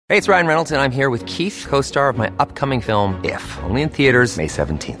Hey, it's Ryan Reynolds, and I'm here with Keith, co-star of my upcoming film, If, only in theaters May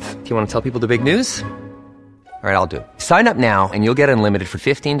 17th. Do you want to tell people the big news? All right, I'll do it. Sign up now and you'll get unlimited for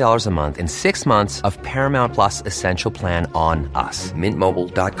 $15 a month and 6 months of Paramount Plus Essential Plan on us.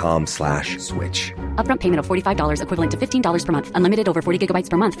 MintMobile.com/switch. Upfront payment of $45 equivalent to $15 per month. Unlimited over 40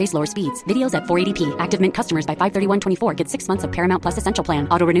 gigabytes per month. Face lower speeds. Videos at 480p. Active Mint customers by 531.24 get 6 months of Paramount Plus Essential Plan.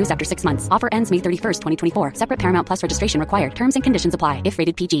 Auto renews after 6 months. Offer ends May 31st, 2024. Separate Paramount Plus registration required. Terms and conditions apply if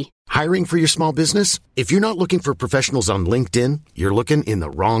rated PG. Hiring for your small business? If you're not looking for professionals on LinkedIn, you're looking in the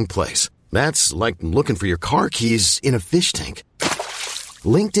wrong place. That's like looking for your car keys in a fish tank.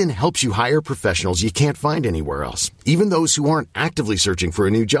 LinkedIn helps you hire professionals you can't find anywhere else, even those who aren't actively searching for a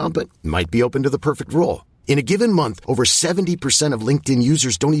new job but might be open to the perfect role. In a given month, over 70% of LinkedIn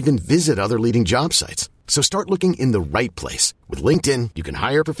users don't even visit other leading job sites. So start looking in the right place. With LinkedIn, you can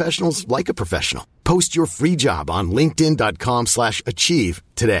hire professionals like a professional. Post your free job on linkedin.com/achieve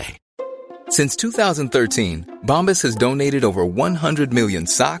today. Since 2013, Bombas has donated over 100 million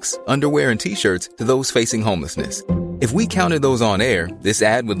socks, underwear, and T-shirts to those facing homelessness. If we counted those on air, this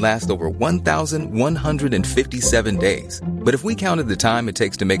ad would last over 1,157 days. But if we counted the time it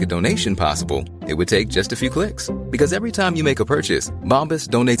takes to make a donation possible, it would take just a few clicks. Because every time you make a purchase, Bombas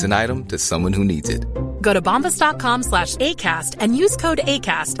donates an item to someone who needs it. Go to bombas.com/ACAST and use code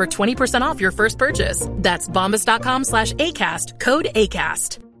ACAST for 20% off your first purchase. That's bombas.com/ACAST, code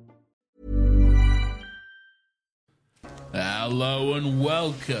ACAST. Hello and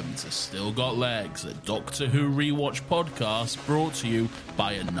welcome to Still Got Legs, a Doctor Who rewatch podcast brought to you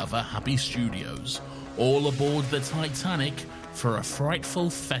by Another Happy Studios. All aboard the Titanic for a frightful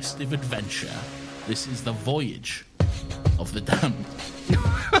festive adventure. This is the Voyage of the Damned.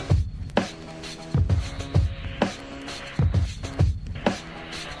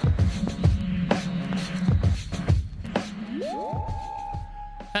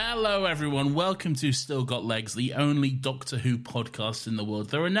 Hello everyone, welcome to Still Got Legs, the only Doctor Who podcast in the world.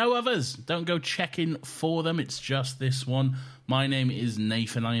 There are no others, don't go checking for them, it's just this one. My name is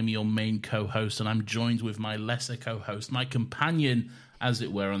Nathan, I am your main co-host, and I'm joined with my lesser co-host, my companion, as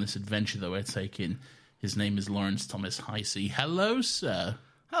it were, on this adventure that we're taking. His name is Lawrence Thomas Heisey. Hello, sir.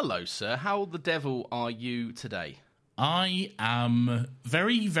 Hello, sir. How the devil are you today? I am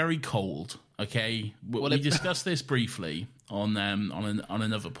very, very cold, okay? We discussed this briefly on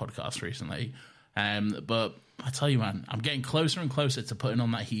another podcast recently, but I tell you, man, I'm getting closer and closer to putting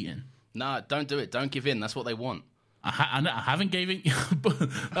on that heating. Nah, don't do it. Don't give in. That's what they want. I haven't given. But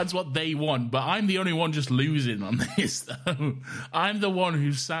that's what they want. But I'm the only one just losing on this, though. I'm the one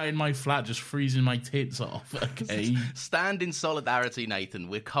who's sat in my flat just freezing my tits off. Okay, stand in solidarity, Nathan.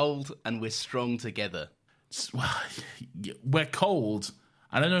 We're cold and we're strong together. We're cold.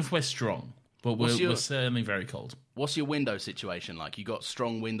 I don't know if we're strong, but we're certainly very cold. What's your window situation like? You got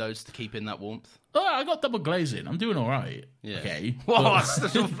strong windows to keep in that warmth? Oh, I got double glazing. I'm doing all right. Yeah. Okay. Well,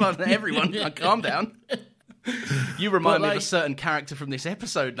 everyone, calm down. You remind me of a certain character from this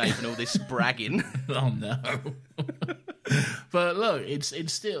episode, Nathan, all this bragging. Oh, no. But look, it's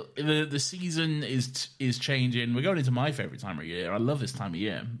still, the season is changing. We're going into my favourite time of year. I love this time of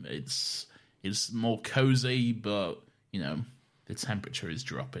year. It's more cozy, but, the temperature is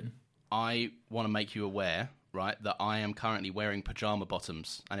dropping. I want to make you aware, right, that I am currently wearing pyjama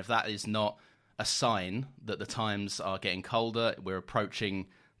bottoms. And if that is not a sign that the times are getting colder, we're approaching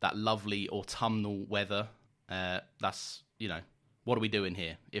that lovely autumnal weather, that's, what are we doing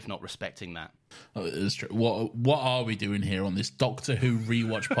here if not respecting that? Oh, it is true. What are we doing here on this Doctor Who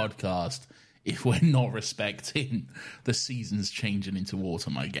rewatch podcast if we're not respecting the seasons changing into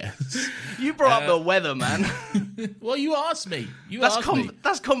autumn, I guess? You brought up the weather, man. Well, you asked me.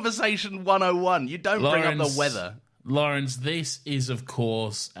 That's conversation 101. You don't bring up the weather. Lawrence, this is, of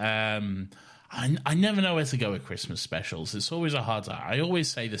course... I never know where to go with Christmas specials. It's always a hard time. I always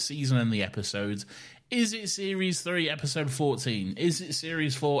say the season and the episodes. Is it Series 3, Episode 14? Is it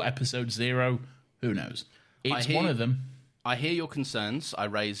Series 4, Episode 0? Who knows? It's one of them. I hear your concerns. I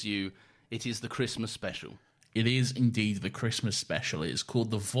raise you. It is the Christmas special. It is indeed the Christmas special. It is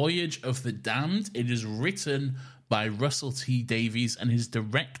called The Voyage of the Damned. It is written by Russell T Davies and is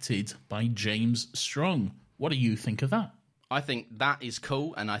directed by James Strong. What do you think of that? I think that is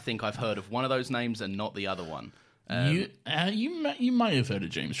cool, and I think I've heard of one of those names and not the other one. You might have heard of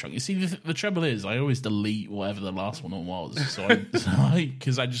James Strong. You see, the trouble is, I always delete whatever the last one was,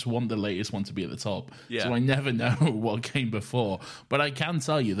 because I just want the latest one to be at the top. Yeah. So I never know what came before. But I can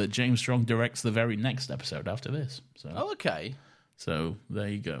tell you that James Strong directs the very next episode after this. So. Oh, okay. So there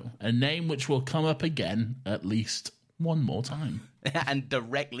you go. A name which will come up again at least one more time. And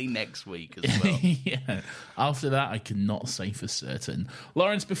directly next week as well. Yeah. After that, I cannot say for certain.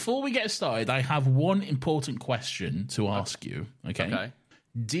 Lawrence, before we get started, I have one important question to ask you. Okay.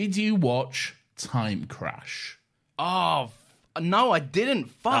 Did you watch Time Crash? Oh, no, I didn't.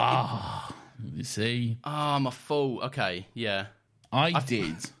 Fuck. You see? Oh, I'm a fool. Okay, yeah. I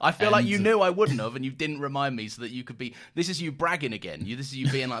did. I feel like you knew I wouldn't have, and you didn't remind me so that you could be... This is you bragging again. This is you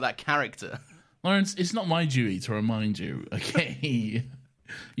being like that character. Lawrence, it's not my duty to remind you, okay?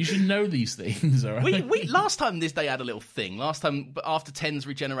 You should know these things, all right? We last time they had a little thing. Last time, after 10's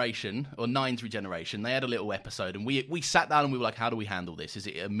regeneration, or 9's regeneration, they had a little episode, and we sat down and we were like, how do we handle this? Is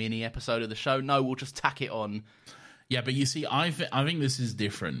it a mini episode of the show? No, we'll just tack it on. Yeah, but you see, I think this is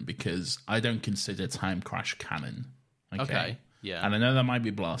different because I don't consider Time Crash canon. Okay, yeah. And I know that might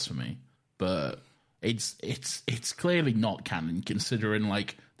be blasphemy, but it's clearly not canon considering,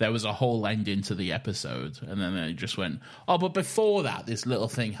 like, there was a whole ending to the episode, and then they just went, oh, but before that, this little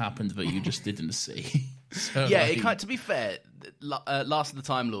thing happened that you just didn't see. So, yeah, like, to be fair, Last of the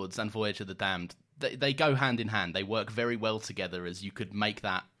Time Lords and Voyage of the Damned, they go hand in hand. They work very well together, as you could make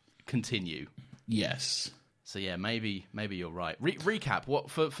that continue. Yes. So yeah, maybe you're right. Recap, what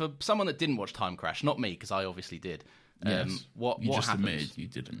for someone that didn't watch Time Crash, not me, because I obviously did. Yes. What just happened? admitted you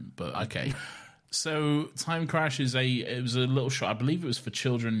didn't, but okay. So, Time Crash it was a little show. I believe it was for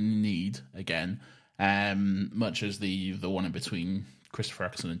children in need again, much as the one in between Christopher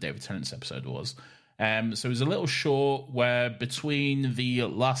Eccleston and David Tennant's episode was. So it was a little short where between the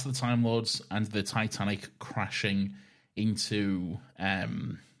Last of the Time Lords and the Titanic crashing into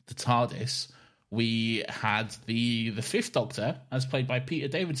the TARDIS, we had the Fifth Doctor, as played by Peter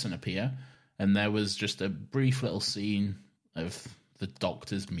Davison, appear, and there was just a brief little scene of the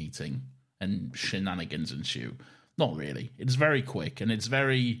Doctors meeting. And shenanigans ensue. Not really. It's very quick, and it's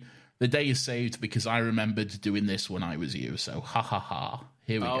very... The day is saved because I remembered doing this when I was you, so ha ha ha.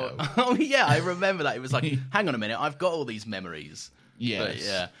 Here we go. Oh, yeah, I remember that. It was like, hang on a minute, I've got all these memories.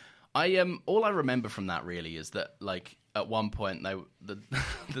 Yes. But, yeah. All I remember from that, really, is that, like, at one point,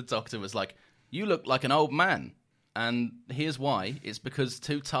 the Doctor was like, you look like an old man. And here's why. It's because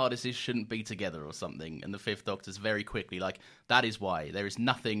two TARDISes shouldn't be together or something. And the Fifth Doctor's very quickly like, that is why. There is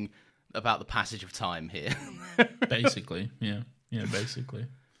nothing... about the passage of time here. Basically, yeah, basically.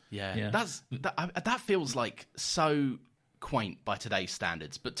 Yeah. That feels like so quaint by today's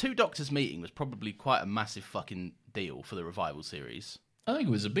standards, but two Doctors meeting was probably quite a massive fucking deal for the revival series. I think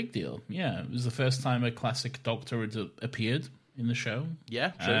it was a big deal, yeah. It was the first time a classic Doctor had appeared in the show.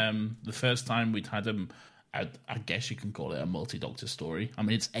 Yeah, true. The first time we'd had him... I guess you can call it a multi-Doctor story. I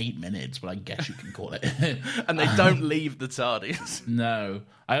mean, it's 8 minutes, but I guess you can call it. And they don't leave the TARDIS. No.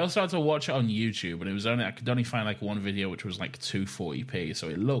 I also had to watch it on YouTube, and I could only find like one video which was like 240p, so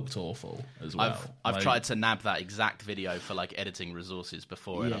it looked awful as well. I've tried to nab that exact video for like editing resources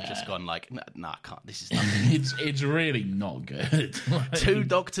before, and I've just gone like, no, I can't. This is nothing. It's really not good. Like... Two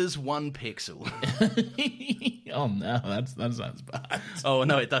Doctors, 1 pixel. Oh no, that sounds bad. Oh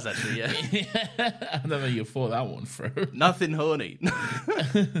no, it does actually. Yeah. I don't know you thought that one through. Nothing horny.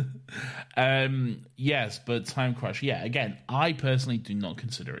 Yes, but Time Crash. Yeah, again, I personally do not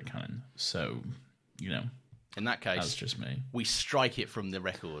consider it canon. So, in that case, that's just me. We strike it from the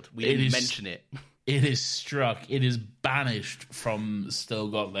record. We didn't mention it. It is struck. It is banished from Still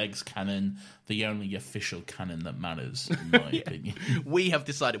Got Legs canon, the only official canon that matters, in my opinion. We have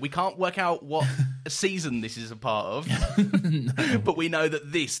decided. We can't work out what season this is a part of, no. But we know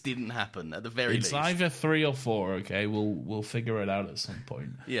that this didn't happen at the very least. It's either 3 or 4, okay? We'll figure it out at some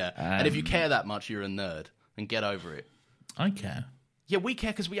point. Yeah, and if you care that much, you're a nerd, and get over it. I care. Yeah, we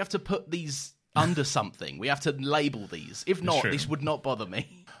care because we have to put these under something. We have to label these. If not, this would not bother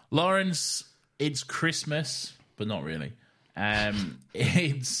me. Lawrence... It's Christmas, but not really.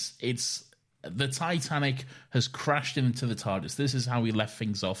 It's the Titanic has crashed into the TARDIS. This is how we left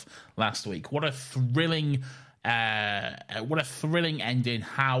things off last week. What a thrilling ending.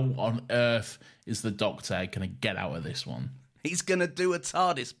 How on earth is the Doctor going to get out of this one? He's going to do a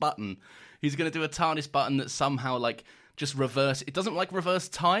TARDIS button. He's going to do a TARDIS button that somehow like just reverse. It doesn't like reverse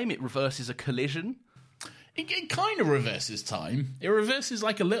time. It reverses a collision. It kind of reverses time. It reverses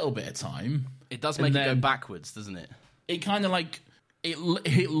like a little bit of time. It does make it go backwards, doesn't it? It kind of like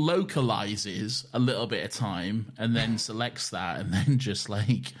it localizes a little bit of time and then selects that and then just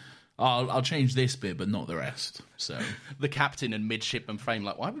like, oh, I'll change this bit but not the rest. So the captain and midshipman frame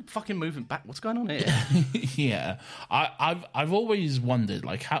like, why are we fucking moving back? What's going on here? Yeah, I've always wondered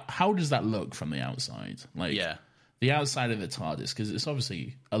like how does that look from the outside? Like the outside of the TARDIS, because it's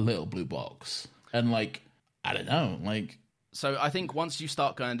obviously a little blue box and like. I don't know, like... So I think once you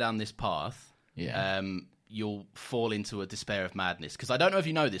start going down this path, you'll fall into a despair of madness. Because I don't know if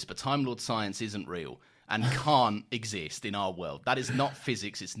you know this, but Time Lord science isn't real and can't exist in our world. That is not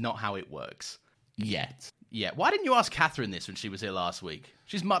physics. It's not how it works. Yet. Yeah. Why didn't you ask Catherine this when she was here last week?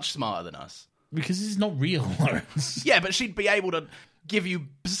 She's much smarter than us. Because it's not real, Lawrence. Yeah, but she'd be able to give you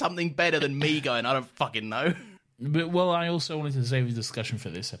something better than me going, I don't fucking know. But, well, I also wanted to save the discussion for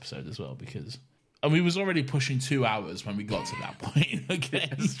this episode as well, because we was already pushing 2 hours when we got to that point. Okay,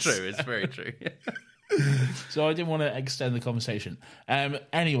 it's true. It's very true. So I didn't want to extend the conversation.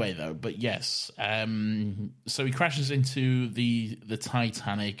 Anyway, though, but yes. So he crashes into the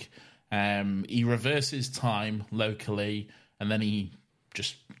Titanic. He reverses time locally, and then he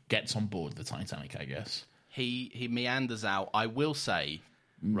just gets on board the Titanic, I guess. He meanders out. I will say,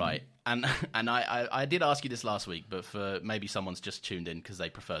 right, and I did ask you this last week, but for maybe someone's just tuned in because they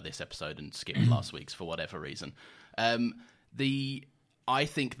prefer this episode and skipped last week's for whatever reason. I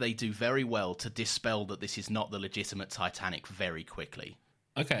think they do very well to dispel that this is not the legitimate Titanic very quickly.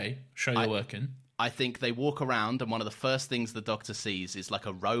 Okay, show you're working. I think they walk around, and one of the first things the Doctor sees is like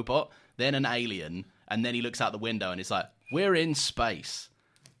a robot, then an alien, and then he looks out the window and he's like, we're in space.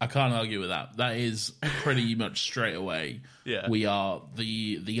 I can't argue with that. That is pretty much straight away. Yeah. We are,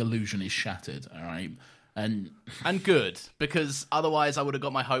 the illusion is shattered, all right? And good, because otherwise I would have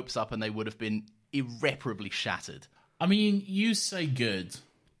got my hopes up and they would have been irreparably shattered. I mean, you say good.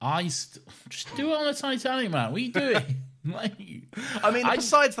 Just do it on the Titanic, man. What are you doing?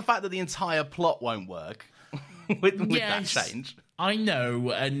 Besides the fact that the entire plot won't work with that change. I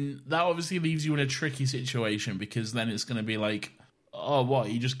know, and that obviously leaves you in a tricky situation, because then it's going to be like, oh, what?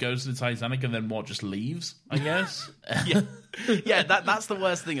 He just goes to the Titanic and then what? Just leaves, I guess. Yeah. That's the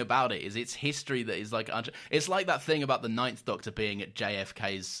worst thing about it. Is it's history that is like it's like that thing about the Ninth Doctor being at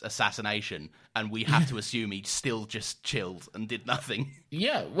JFK's assassination, and we have to assume he still just chilled and did nothing.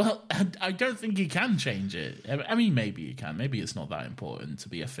 Yeah, well, I don't think he can change it. I mean, maybe he can. Maybe it's not that important to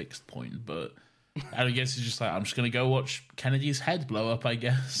be a fixed point, but I guess it's just like, I'm just going to go watch Kennedy's head blow up, I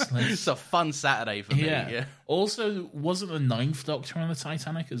guess. It's a fun Saturday for me. Yeah. Also, wasn't the Ninth Doctor on the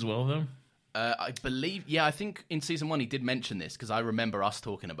Titanic as well, though? I believe, I think in season 1 he did mention this, because I remember us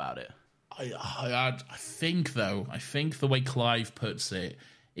talking about it. I think, though, the way Clive puts it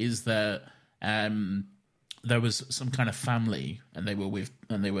is that there was some kind of family, and they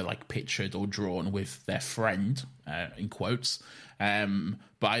were like pictured or drawn with their friend, in quotes.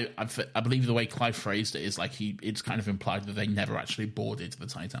 But I believe the way Clive phrased it is like it's kind of implied that they never actually boarded the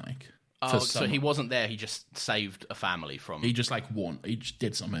Titanic. Oh, so he wasn't there. He just saved a family from. He just he just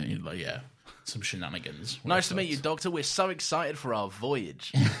did something. Some shenanigans. Nice to meet you, Doctor. We're so excited for our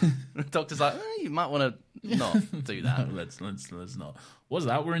voyage. The Doctor's like, you might want to not do that. No, let's not. What's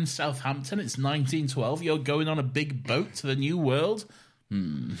that? We're in Southampton. It's 1912. You're going on a big boat to the New World.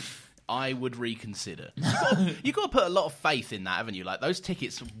 I would reconsider. You got to put a lot of faith in that, haven't you? Like, those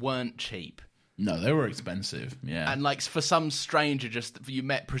tickets weren't cheap. No, they were expensive, yeah. And, like, for some stranger you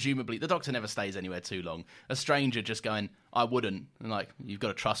met, presumably, the Doctor never stays anywhere too long, a stranger just going, I wouldn't. And, like, you've got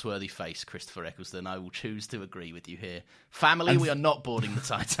a trustworthy face, Christopher Eccleston. I will choose to agree with you here. Family, we are not boarding the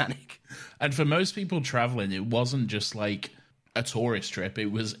Titanic. And for most people travelling, it wasn't just, like, a tourist trip.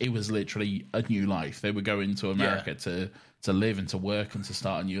 It was literally a new life. They were going to America to live and to work and to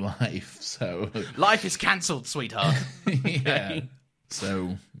start a new life. So life is cancelled, sweetheart. Yeah.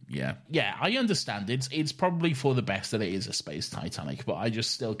 So yeah, I understand. It's probably for the best that it is a space Titanic, but I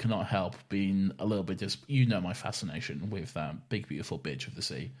just still cannot help being a little bit my fascination with that big beautiful bitch of the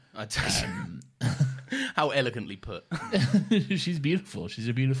sea. How elegantly put. She's beautiful. She's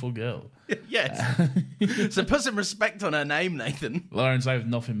a beautiful girl. Yes. So put some respect on her name, Nathan. Lawrence, I have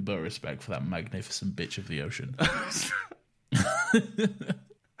nothing but respect for that magnificent bitch of the ocean.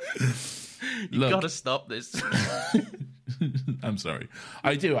 You gotta stop this. I'm sorry.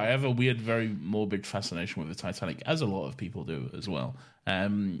 I do. I have a weird, very morbid fascination with the Titanic, as a lot of people do as well.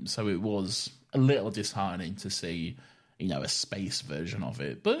 So it was a little disheartening to see, a space version of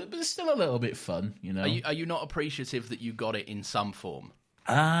it, but it's still a little bit fun, Are you not appreciative that you got it in some form?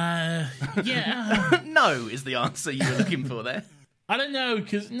 Yeah. No, is the answer you were looking for there. I don't know,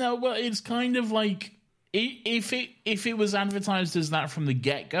 it's kind of like, if it was advertised as that from the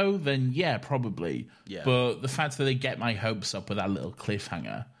get-go, then yeah, probably. Yeah. But the fact that they get my hopes up with that little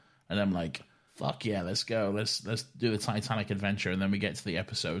cliffhanger, and I'm like, fuck yeah, let's go. Let's do the Titanic adventure, and then we get to the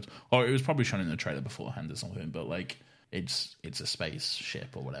episode. Or it was probably shown in the trailer beforehand or something, but like, it's a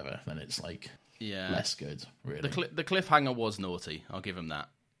spaceship or whatever, then it's like less good, really. The cliffhanger was naughty, I'll give them that.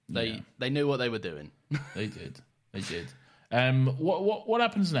 They knew what they were doing. They did. What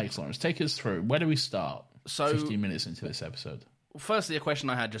happens next, Lawrence? Take us through. Where do we start? 15 minutes into this episode. Firstly, a question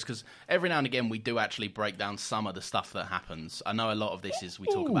I had, just because every now and again we do actually break down some of the stuff that happens. I know a lot of this is we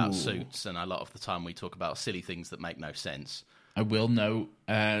talk about suits, and a lot of the time we talk about silly things that make no sense. I will note,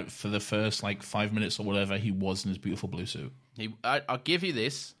 for the first 5 minutes or whatever, he was in his beautiful blue suit. I'll give you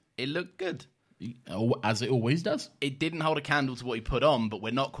this. It looked good. As it always does. It didn't hold a candle to what he put on, but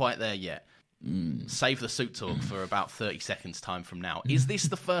we're not quite there yet. Save the suit talk for about 30 seconds time from now. Is this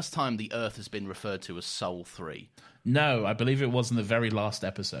the first time the Earth has been referred to as Sol 3? No, I believe it was in the very last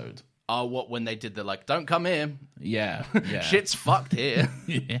episode. Oh, when they did the, don't come here. Yeah. Shit's fucked here.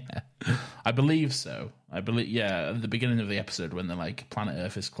 Yeah. I believe so. At the beginning of the episode when they're planet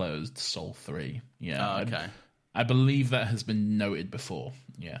Earth is closed, Sol 3. Yeah. Oh, okay. I believe that has been noted before,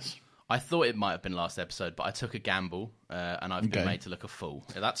 yes. I thought it might have been last episode, but I took a gamble, and I've been made to look a fool.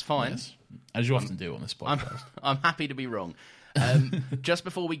 That's fine. Yes. As you often do on this podcast. I'm happy to be wrong. Just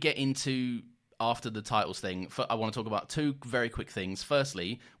before we get into after the titles thing, I want to talk about two very quick things.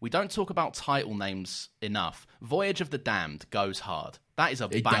 Firstly, we don't talk about title names enough. Voyage of the Damned goes hard. That is a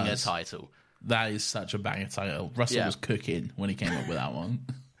banger title. That is such a banger title. Russell was cooking when he came up with that one.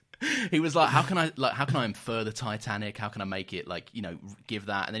 He was like, how can I infer the Titanic? How can I make it give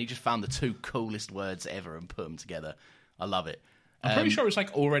that? And then he just found the two coolest words ever and put them together. I love it. I'm pretty sure it's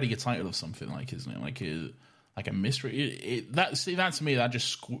already a title of something, isn't it? Like a mystery. That to me, that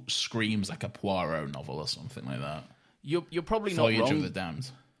just screams like a Poirot novel or something like that. You're probably not wrong. Voyage of the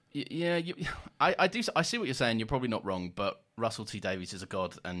Damned. Yeah, I do. I see what you're saying. You're probably not wrong, but Russell T Davies is a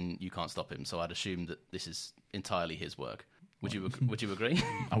god, and you can't stop him. So I'd assume that this is entirely his work. Would you agree?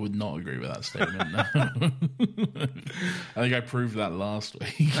 I would not agree with that statement. No. I think I proved that last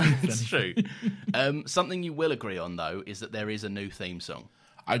week. It's true. Something you will agree on, though, is that there is a new theme song.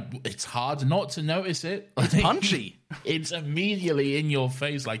 It's hard not to notice it. It's punchy. It's immediately in your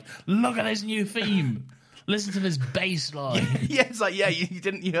face. Look at this new theme. Listen to this bass line. Yeah, it's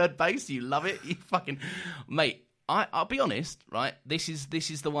you heard bass. You love it. You fucking mate. I'll be honest, right? This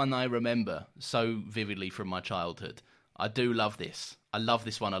is the one I remember so vividly from my childhood. I do love this. I love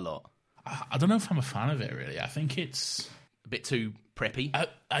this one a lot. I don't know if I'm a fan of it, really. I think it's a bit too preppy.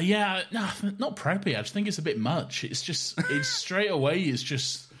 Yeah, no, not preppy. I just think it's a bit much. It's straight away, it's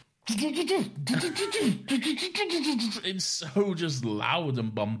just... It's so just loud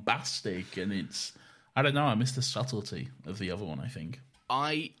and bombastic, and it's... I don't know, I miss the subtlety of the other one, I think.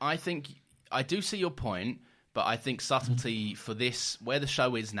 I think... I do see your point, but I think subtlety for this, where the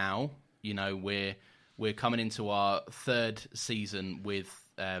show is now, we're coming into our third season with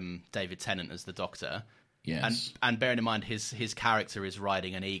David Tennant as the Doctor. Yes. And bearing in mind his character is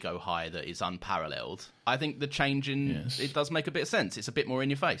riding an ego high that is unparalleled, I think the change it does make a bit of sense. It's a bit more in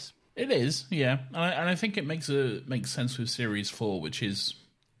your face. It is, yeah. And I think it makes sense with Series 4, which is,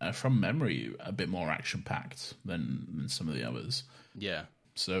 from memory, a bit more action-packed than some of the others. Yeah.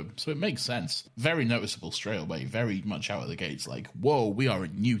 So it makes sense. Very noticeable straight away. Very much out of the gates. Whoa, we are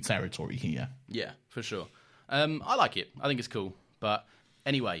in new territory here. Yeah, for sure. I like it. I think it's cool. But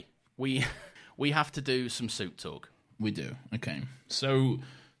anyway, we have to do some suit talk. We do. Okay. So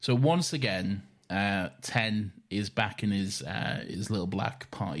once again, 10 is back in his little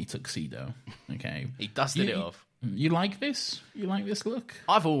black party tuxedo. Okay. He dusted it off. You like this? You like this look?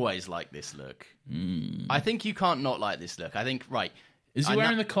 I've always liked this look. I think you can't not like this look. I think, right... Is he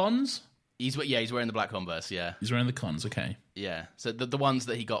wearing the cons? He's wearing the black Converse, yeah. He's wearing the cons, okay. Yeah, so the ones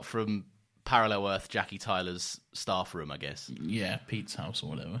that he got from Parallel Earth Jackie Tyler's staff room, I guess. Yeah, Pete's house or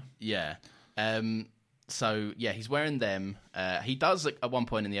whatever. Yeah. So, yeah, he's wearing them. He does, at one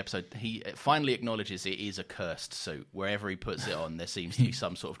point in the episode, he finally acknowledges it is a cursed suit. Wherever he puts it on, there seems to be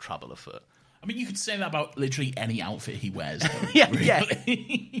some sort of trouble afoot. I mean, you could say that about literally any outfit he wears. Though, yeah, really. Yeah.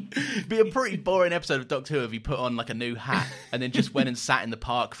 It'd be a pretty boring episode of Doctor Who if he put on a new hat and then just went and sat in the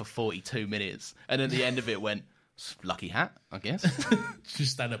park for 42 minutes. And at the end of it went, lucky hat, I guess.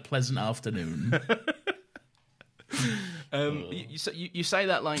 Just had a pleasant afternoon. You say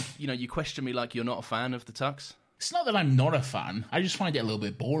that you question me like you're not a fan of the tux? It's not that I'm not a fan. I just find it a little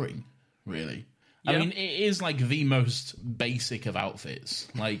bit boring, really. Yeah. I mean, it is the most basic of outfits.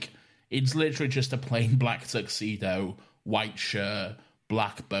 It's literally just a plain black tuxedo, white shirt,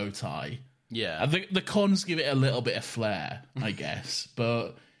 black bow tie. Yeah. The cons give it a little bit of flair, I guess.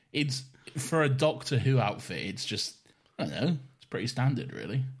 But it's for a Doctor Who outfit, it's just, I don't know, it's pretty standard,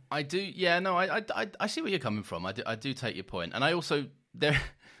 really. I do, yeah, no, I see where you're coming from. I do take your point. And I also,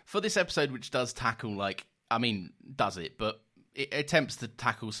 for this episode, which does tackle, does it, but it attempts to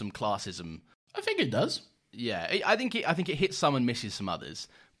tackle some classism. I think it does. Yeah, I think it hits some and misses some others.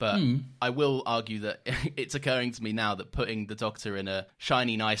 But I will argue that it's occurring to me now that putting the Doctor in a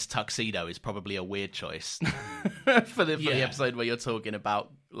shiny, nice tuxedo is probably a weird choice for the episode where you're talking about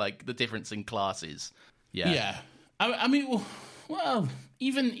like the difference in classes. Yeah. I mean, well,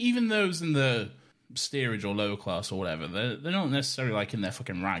 even those in the steerage or lower class or whatever, they're not necessarily like in their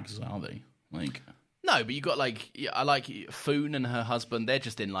fucking rags, are they? Like. No, but you got I like Foon and her husband. They're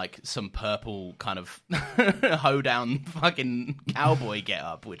just in like some purple kind of hoedown fucking cowboy get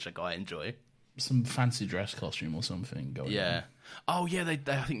up, which I quite enjoy. Some fancy dress costume or something going on. Oh yeah, they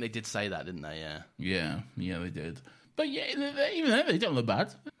I think they did say that, didn't they? Yeah, they did. But yeah, even though they don't look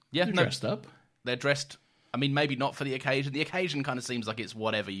bad. Yeah, they're dressed up. They're dressed. I mean, maybe not for the occasion. The occasion kind of seems like it's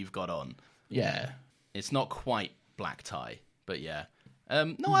whatever you've got on. Yeah, it's not quite black tie, but yeah.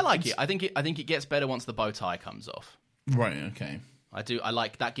 No, I like it. I think it gets better once the bow tie comes off. Right. Okay. I do. I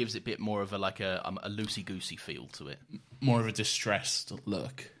like that. Gives it a bit more of a loosey goosey feel to it. More of a distressed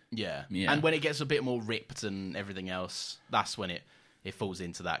look. Yeah. And when it gets a bit more ripped and everything else, that's when it falls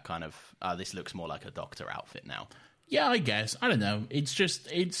into that kind of. This looks more like a Doctor outfit now. Yeah, I guess. I don't know. It's just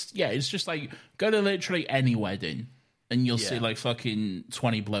like go to literally any wedding. And you'll see like fucking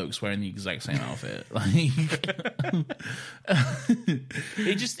 20 blokes wearing the exact same outfit. Like,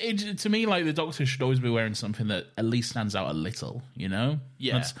 it to me, like the Doctor should always be wearing something that at least stands out a little, you know?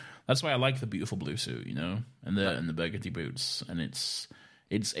 Yeah. That's why I like the beautiful blue suit, you know, and the burgundy boots. And it's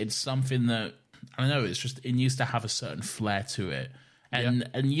something that I don't know. It's just it needs to have a certain flair to it. And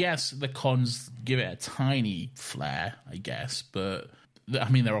yes, the cons give it a tiny flair, I guess, but. I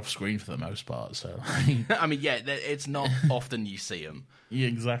mean, they're off screen for the most part, so... I mean, yeah, it's not often you see them. Yeah,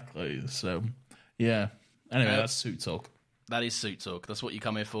 exactly. So, yeah. Anyway, that's suit talk. That is suit talk. That's what you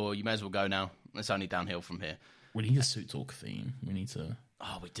come here for. You may as well go now. It's only downhill from here. We need a suit talk theme. We need to...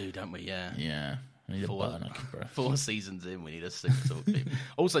 Oh, we do, don't we? Yeah. Yeah. We need a button on your breath. 4 seasons in, we need a suit talk theme.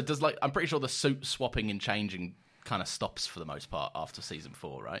 Also, I'm pretty sure the suit swapping and changing kind of stops for the most part after season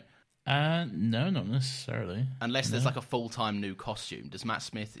 4, right? No, not necessarily. Unless there's like a full-time new costume. Is Matt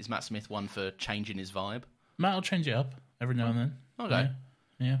Smith one for changing his vibe? Matt will change it up every now and then. Okay.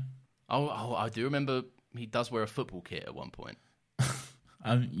 Yeah. Oh, I do remember he does wear a football kit at one point.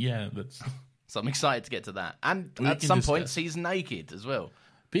 Yeah, that's... So I'm excited to get to that. And at some point, he's naked as well.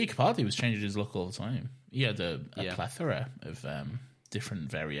 Peter Capaldi was changing his look all the time. He had a plethora of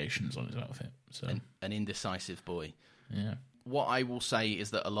different variations on his outfit. So An indecisive boy. Yeah. What I will say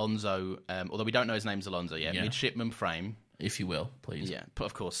is that Alonso, although we don't know his name's Alonso yet, midshipman frame. If you will, please. Yeah, but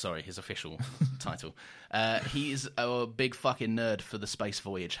of course, sorry, his official title. He is a big fucking nerd for the Space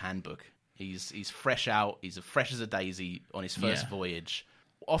Voyage handbook. He's fresh out. He's as fresh as a daisy on his first voyage.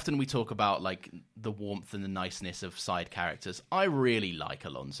 Often we talk about like the warmth and the niceness of side characters. I really like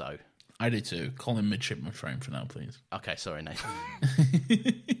Alonso. I do too. Call him midshipman frame for now, please. Okay, sorry, Nathan.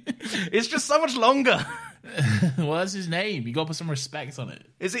 It's just so much longer. Well, that's his name. You got to put some respect on it.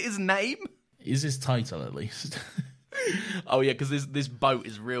 Is it his name? Is his title, at least. Oh, yeah, because this boat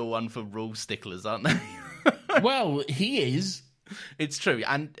is real one for rule sticklers, aren't they? Well, he is. It's true.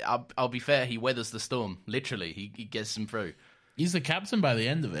 And I'll be fair, he weathers the storm. Literally, he gets him through. He's the captain by the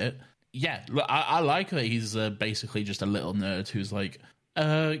end of it. Yeah, look, I like that he's basically just a little nerd who's like,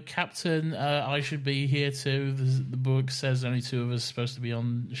 Captain, I should be here too. The book says only 2 of us are supposed to be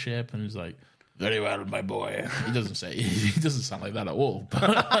on the ship. And he's like, very well, my boy. He doesn't sound like that at all.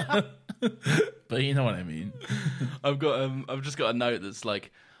 But you know what I mean. I've just got a note that's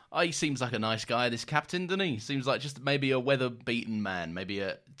like, he seems like a nice guy, this captain, doesn't he? Seems like just maybe a weather-beaten man, maybe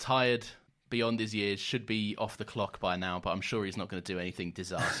a tired beyond his years, should be off the clock by now, but I'm sure he's not going to do anything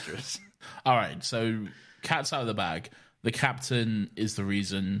disastrous. All right, so cat's out of the bag. The captain is the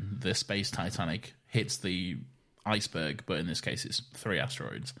reason the space Titanic hits the iceberg, but in this case it's 3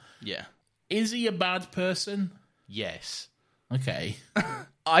 asteroids. Yeah. Is he a bad person? Yes. Okay.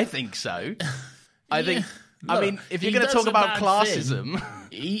 I think so. I think... Look, I mean, if you're going to talk about classism...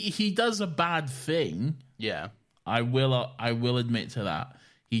 he does a bad thing. Yeah. I will admit to that.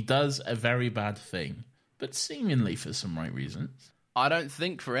 He does a very bad thing, but seemingly for some right reasons. I don't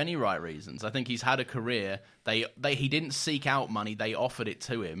think for any right reasons. I think he's had a career. He didn't seek out money. They offered it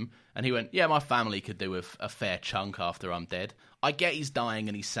to him. And he went, yeah, my family could do with a fair chunk after I'm dead. I get he's dying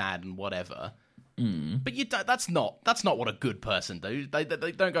and he's sad and whatever. But that's not what a good person do. They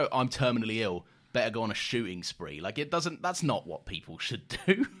don't go, I'm terminally ill, better go on a shooting spree. Like, it doesn't. That's not what people should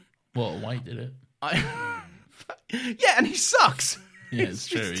do. Well, why did it? Yeah, and he sucks. Yeah, it's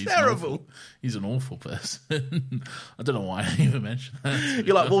true. He's terrible. He's an awful person. I don't know why I even mentioned that.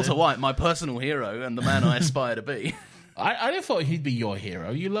 You're like Walter White, my personal hero and the man I aspire to be. I never thought he'd be your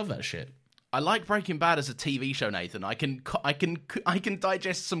hero. You love that shit. I like Breaking Bad as a TV show, Nathan. I can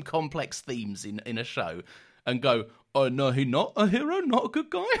digest some complex themes in a show and go, oh no, he's not a hero, not a good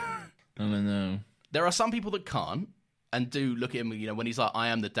guy. I don't know. There are some people that can't and do look at him, when he's like, I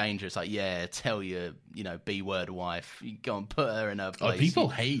am the danger. It's like, yeah, tell your, B-word wife. You go and put her in her place. Oh, people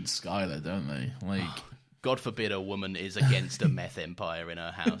hate Skylar, don't they? Like, God forbid a woman is against a meth empire in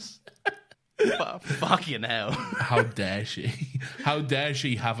her house. Fucking hell. How dare she? How dare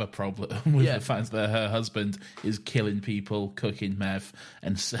she have a problem with the fact that her husband is killing people, cooking meth,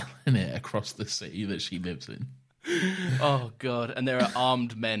 and selling it across the city that she lives in? Oh, God. And there are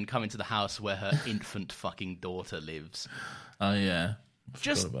armed men coming to the house where her infant fucking daughter lives. Oh, yeah. I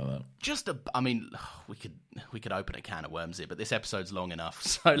forgot about that. We could open a can of worms here, but this episode's long enough.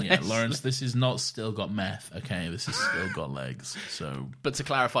 So Lawrence, this is not Still Got Meth, okay? This is Still Got Legs. So, but to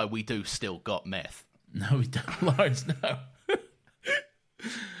clarify, we do still got meth. No, we don't, Lawrence. No.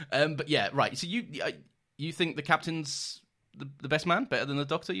 But yeah, right. So you think the captain's the best man, better than the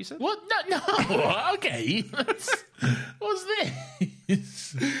Doctor? You said what? No. Okay. What's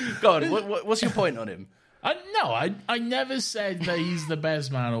this? Go on. What's your point on him? I never said that he's the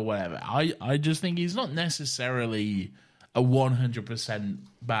best man or whatever. I just think he's not necessarily a 100%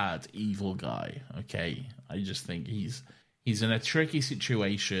 bad, evil guy, okay? I just think he's in a tricky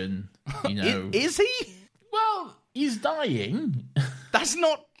situation, Is he? Well, he's dying. That's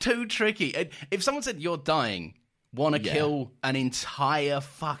not too tricky. If someone said, you're dying, want to kill an entire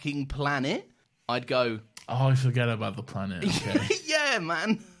fucking planet, I'd go... Oh, I forget about the planet, okay. Yeah,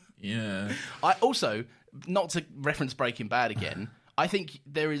 man. Yeah. I also... Not to reference Breaking Bad again, I think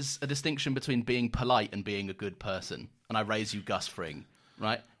there is a distinction between being polite and being a good person. And I raise you Gus Fring,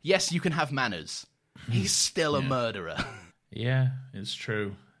 right? Yes, you can have manners. He's still a murderer. Yeah, it's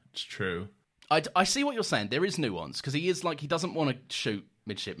true. It's true. I see what you're saying. There is nuance, because he doesn't want to shoot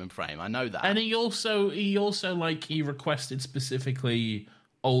Midshipman Frame. I know that. And he also he requested specifically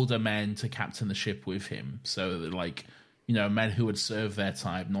older men to captain the ship with him. So that, men who would serve their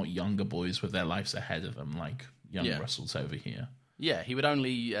time, not younger boys with their lives ahead of them, like young Russell's over here. Yeah, he would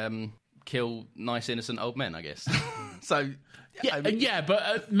only kill nice, innocent old men, I guess. So,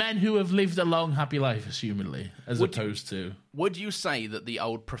 but men who have lived a long, happy life, assumedly, opposed to... Would you say that the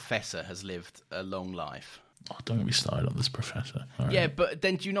old professor has lived a long life? Oh, don't get me started on this professor. Right. Yeah, but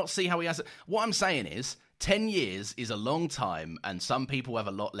then do you not see how he has... What I'm saying is, 10 years is a long time, and some people have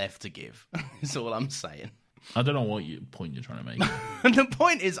a lot left to give. That's all I'm saying. I don't know what point you're trying to make. The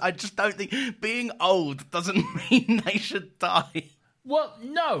point is, I just don't think being old doesn't mean they should die. Well,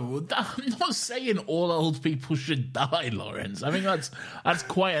 no, I'm not saying all old people should die, Lawrence. I think that's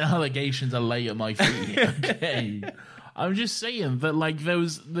quite an allegation to lay at my feet. Okay, I'm just saying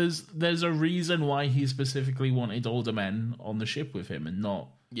that there's a reason why he specifically wanted older men on the ship with him and not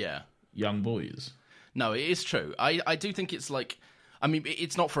young boys. No, it is true. I do think it's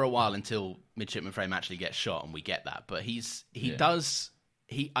it's not for a while until Midshipman Frame actually gets shot, and we get that. But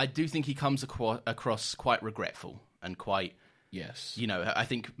I do think he comes across quite regretful and quite... Yes. I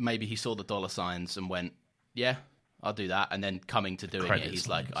think maybe he saw the dollar signs and went, yeah, I'll do that. And then coming to doing it, he's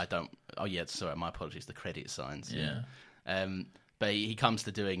like, I don't... Oh, yeah, sorry, my apologies, the credit signs. Yeah. But he comes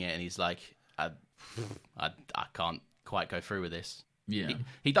to doing it, and he's like, I can't quite go through with this. Yeah.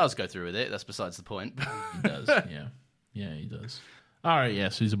 He does go through with it. That's besides the point. He does, yeah. Yeah, he does. All right,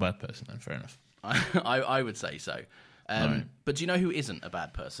 yes, he's a bad person then, fair enough. I would say so. Right. But do you know who isn't a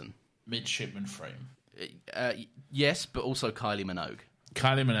bad person? Midshipman Frame. Yes, but also Kylie Minogue.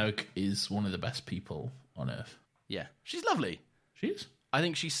 Kylie Minogue is one of the best people on Earth. Yeah, she's lovely. She is? I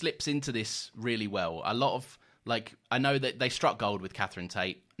think she slips into this really well. A lot of, I know that they struck gold with Catherine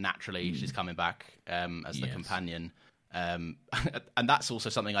Tate, naturally. She's coming back as the companion. And that's also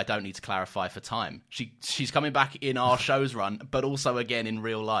something I don't need to clarify for time. She's coming back in our show's run, but also again in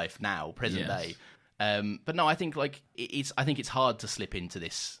real life now, present day. But no, I think it's hard to slip into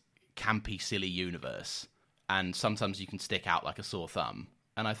this campy, silly universe, and sometimes you can stick out like a sore thumb.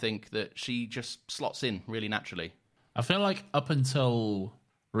 And I think that she just slots in really naturally. I feel like up until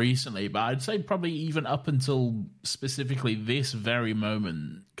recently, but I'd say probably even up until specifically this very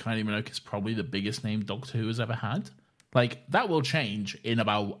moment, Kylie Minogue is probably the biggest name Doctor Who has ever had. That will change in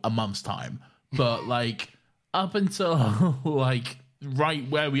about a month's time. But, up until, right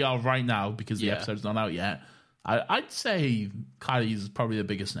where we are right now, because the episode's not out yet, I'd say Kylie's probably the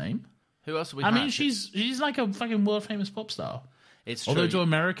biggest name. Who else have we had? I mean, she's like a fucking world-famous pop star. It's Although, true. do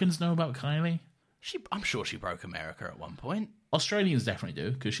Americans know about Kylie? I'm sure she broke America at one point. Australians definitely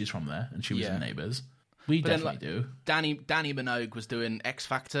do, because she's from there, and she was in Neighbours. We definitely do. Danny Minogue was doing X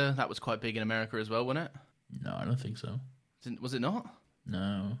Factor. That was quite big in America as well, wasn't it? No, I don't think so. Was it not?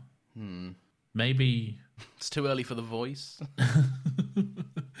 No. Maybe It's too early for The Voice.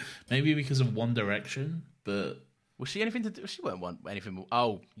 maybe because of One Direction, but Was she anything to do? She weren't anything.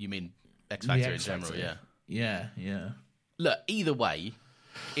 Oh, you mean X Factor in X general? Factor. Yeah. Yeah. Look, either way,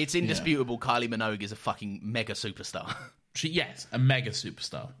 it's indisputable. Kylie Minogue is a fucking mega superstar. Yes, a mega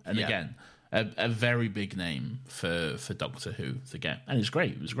superstar, and Yeah. again, a very big name for Doctor Who to get, and it's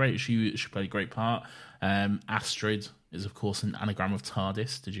great. It was great. She played a great part. Astrid is, of course, an anagram of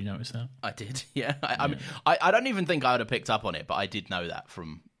TARDIS. Did you notice that? I did. Yeah. I mean, I don't even think I would have picked up on it, but I did know that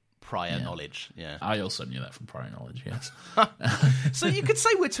from prior knowledge. Yeah. I also knew that from prior knowledge. Yes. So you could say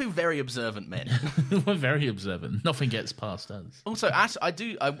we're two very observant men. We're very observant. Nothing gets past us. Also,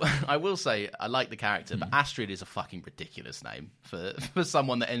 I will say I like the character, but Astrid is a fucking ridiculous name for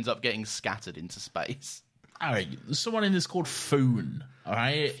someone that ends up getting scattered into space. All right, there's someone in this called Foon. All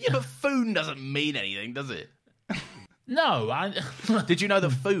right. Yeah, but Foon doesn't mean anything, does it? No, Did you know that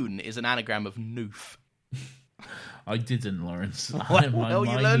Foon is an anagram of noof? I didn't, Lawrence. Well,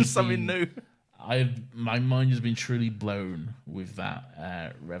 you learned something new. My mind has been truly blown with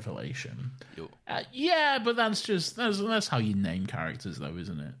that revelation. Yeah, but that's how you name characters, though,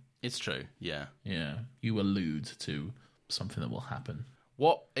 isn't it? It's true. Yeah. Yeah, you allude to something that will happen.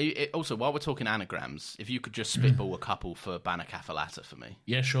 Also, while we're talking anagrams, if you could just spitball a couple for Banacafalata for me.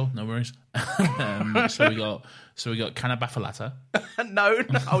 Yeah, sure, no worries. So we got Canabafalata. No.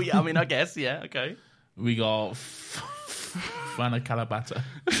 Oh yeah. I mean, I guess. Yeah. Okay. We got Fanacalabata.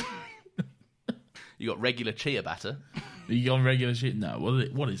 You got regular chia batter. You got regular shit. No,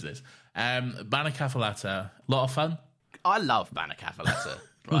 what is this? Banacafalata, a lot of fun. I love Banacafalata.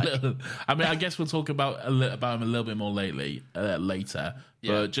 Right. I mean, I guess we'll talk about him a little bit more later.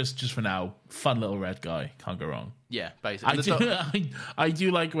 Yeah. But just for now, fun little red guy, can't go wrong. Yeah, basically. I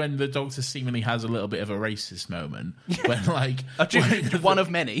do like when the Doctor seemingly has a little bit of a racist moment when one of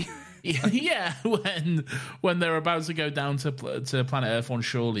many. Yeah, when they're about to go down to planet Earth on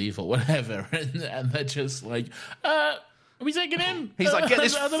shore leave or whatever, and they're just like, are we taking him? He's like, get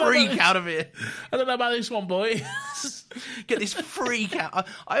this freak out of here. I don't know about this one, boy. Get this freak out.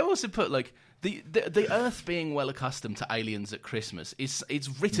 I also put, like, the Earth being well accustomed to aliens at Christmas is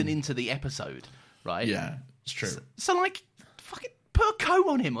written into the episode, right? Yeah, it's true. So like, fucking put a coat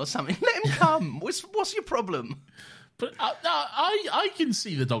on him or something. Let him come. What's your problem? But I can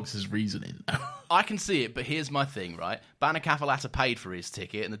see the Doctor's reasoning. I can see it, but here's my thing, right? Banacafalata paid for his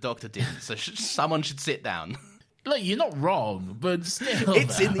ticket and the Doctor didn't, so someone should sit down. Look, you're not wrong, but still.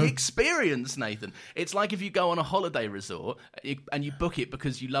 It's in the experience, Nathan. It's like if you go on a holiday resort and you book it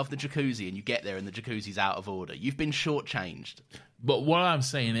because you love the jacuzzi and you get there and the jacuzzi's out of order. You've been shortchanged. But what I'm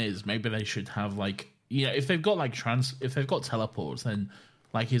saying is maybe they should have, like, you know, if they've got if they've got teleports, then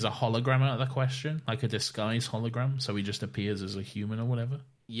like he's a hologram out of the question, like a disguised hologram, so he just appears as a human or whatever.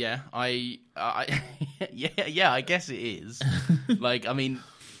 Yeah, I guess it is. Like, I mean,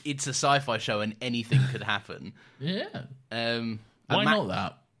 it's a sci-fi show and anything could happen. Yeah. Why not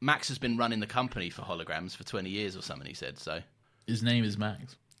that? Max has been running the company for holograms for 20 years or something, he said, so. His name is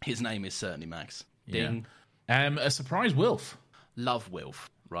Max. His name is certainly Max. Yeah. Ding. A surprise Wilf. Love Wilf,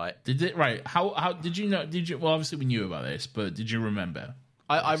 right? How did you know, well, obviously we knew about this, but did you remember?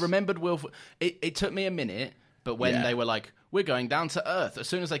 I remembered Wilf. It took me a minute, but when they were like, we're going down to Earth, as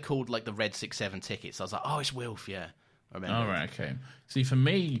soon as they called like the red 6-7 tickets, I was like, oh, it's Wilf, yeah. I remember. All right, okay. See, for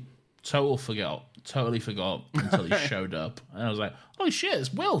me, totally forgot until he showed up. And I was like, oh shit,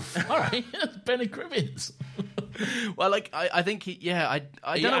 it's Wilf. All right, it's Benny Cribbins. Well, like, I think I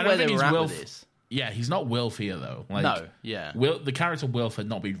don't know where they were at with this. Yeah, he's not Wilf here, though. Like, no, yeah. The character Wilf had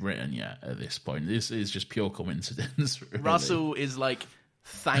not been written yet at this point. This is just pure coincidence, really. Russell is like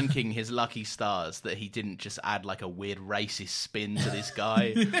thanking his lucky stars that he didn't just add like a weird racist spin to this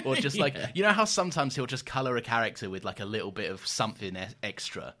guy, or just like you know how sometimes he'll just color a character with like a little bit of something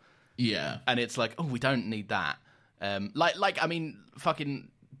extra, and it's like, oh, we don't need that. Like I mean, fucking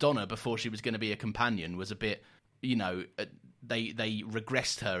Donna before she was going to be a companion was a bit, you know, they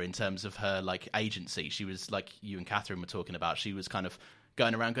regressed her in terms of her like agency. She was like you and Catherine were talking about. She was kind of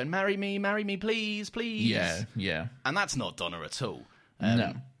going around going, marry me, please, please. Yeah. And that's not Donna at all.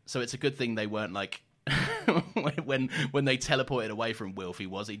 No. So it's a good thing they weren't like when they teleported away from Wilf.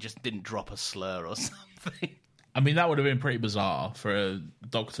 He just didn't drop a slur or something. I mean, that would have been pretty bizarre for a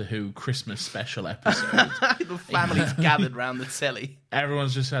Doctor Who Christmas special episode. The family's gathered round the telly.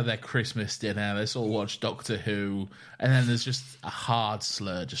 everyone's just had their Christmas dinner. Let's all watch Doctor Who, and then there's just a hard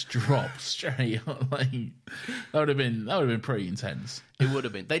slur just dropped straight. Like that would have been pretty intense. It would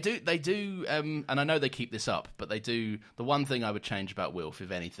have been. They do, and I know they keep this up, but they do. The one thing I would change about Wilf,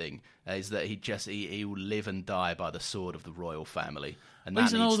 if anything, is that he will live and die by the sword of the royal family. And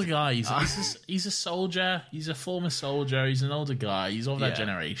he's an older guy. He's a soldier. He's a former soldier. He's an older guy. He's of that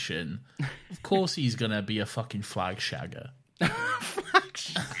generation. Of course, he's gonna be a fucking flag shagger. Flag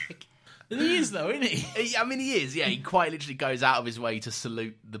shagger. He is, though, isn't he? I mean, he is. Yeah, he quite literally goes out of his way to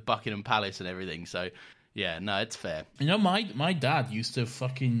salute the Buckingham Palace and everything. So, yeah, no, it's fair. You know, my dad used to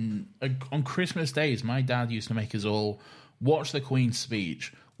on Christmas days, my dad used to make us all watch the Queen's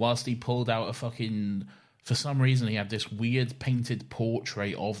speech whilst he pulled out a fucking... For some reason, he had this weird painted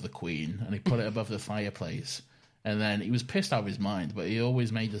portrait of the Queen, and he put it above the fireplace. And then he was pissed out of his mind, but he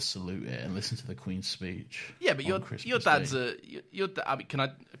always made us salute it and listen to the Queen's speech. Yeah, but your dad's I mean,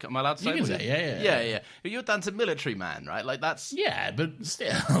 am I allowed to say? You can say, yeah. But your dad's a military man, right? Like that's but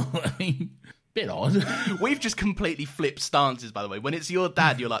still, I mean, bit odd. We've just completely flipped stances, by the way. When it's your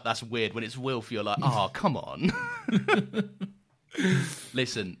dad, you're like, that's weird. When it's Wilf, you're like, oh, come on.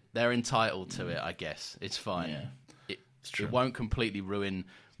 Listen, they're entitled to it, I guess. It's fine. Yeah, it won't completely ruin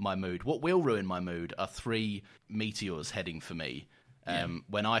my mood. What will ruin my mood are 3 meteors heading for me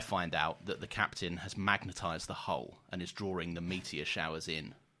when I find out that the captain has magnetised the hull and is drawing the meteor showers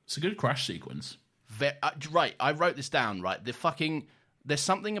in. It's a good crash sequence. Right, I wrote this down, right? There's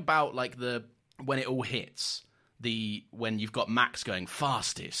something about, like, when it all hits, when you've got Max going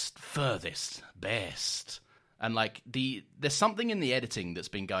fastest, furthest, best... And, like, there's something in the editing that's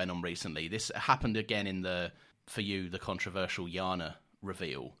been going on recently. This happened again in the controversial Yana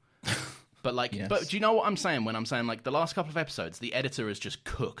reveal. But, like, yes. But do you know what I'm saying when I'm saying, like, the last couple of episodes, the editor has just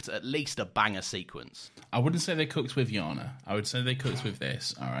cooked at least a banger sequence? I wouldn't say they cooked with Yana. I would say they cooked with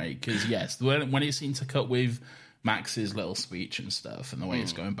this, all right? Because, yes, when it seemed to cut with Max's little speech and stuff and the way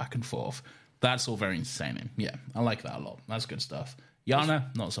it's going back and forth, that's all very entertaining. Yeah, I like that a lot. That's good stuff.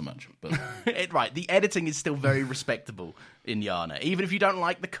 Yana, not so much. But right, the editing is still very respectable in Yana. Even if you don't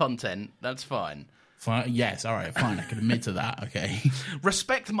like the content, that's fine. Yes, all right, fine. I can admit to that, okay.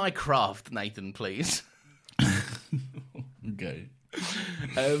 Respect my craft, Nathan, please. Okay.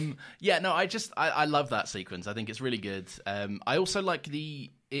 I love that sequence. I think it's really good. I also like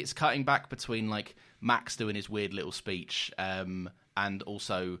it's cutting back between, like, Max doing his weird little speech and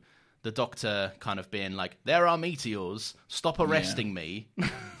also... the Doctor kind of being like, there are meteors, stop arresting me.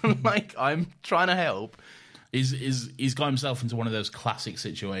 Like, I'm trying to help. He's got himself into one of those classic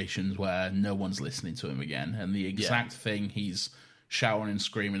situations where no one's listening to him again, and the exact thing he's shouting and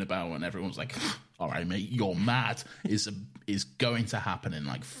screaming about when everyone's like, all right, mate, you're mad, is going to happen in,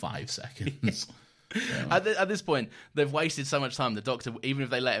 like, 5 seconds. Yeah. At this point, they've wasted so much time. The Doctor, even if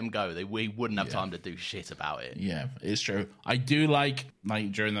they let him go, we wouldn't have time to do shit about it. Yeah, it's true. I do like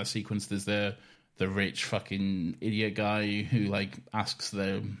during that sequence, there's the rich fucking idiot guy who, like, asks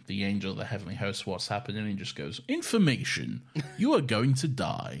the angel, the heavenly host, what's happening, and he just goes, information, you are going to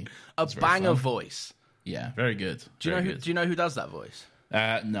die. A banger voice. Yeah, very good. Do you know who does that voice?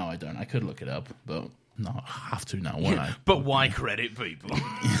 No, I don't. I could look it up, but no, I have to now, won't I? But why credit people?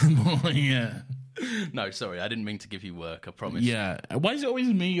 Yeah. No, sorry, I didn't mean to give you work, I promise. Yeah. Why is it always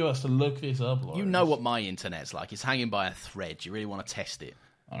me who has to look this up, Lawrence? You know what my internet's like. It's hanging by a thread. Do you really want to test it?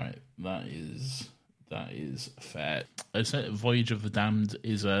 All right, that is fair. I said Voyage of the Damned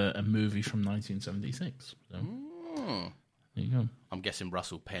is a movie from 1976. So. There you go. I'm guessing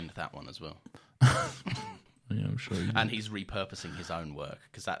Russell penned that one as well. Yeah, I'm sure. And he's repurposing his own work,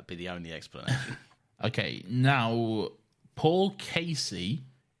 because that would be the only explanation. Okay, now, Paul Casey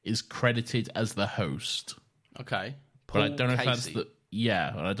is credited as the host. Okay. But I don't know if that's the...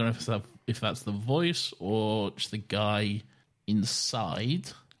 Yeah, I don't know if that's the voice or just the guy inside.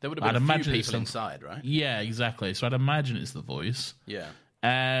 There would have been a few people inside, right? Yeah, exactly. So I'd imagine it's the voice. Yeah.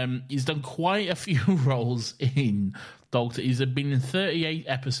 He's done quite a few roles in Doctor... He's been in 38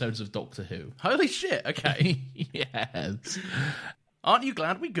 episodes of Doctor Who. Holy shit, okay. Yes. Aren't you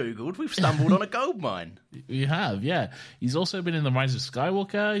glad we Googled? We've stumbled on a goldmine. We have, yeah. He's also been in The Rise of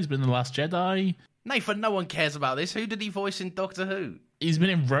Skywalker. He's been in The Last Jedi. Nathan, no one cares about this. Who did he voice in Doctor Who? He's been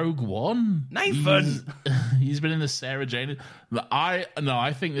in Rogue One. Nathan! He's been in the Sarah Jane.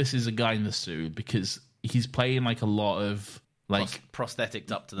 I think this is a guy in the suit because he's playing, like, a lot of... like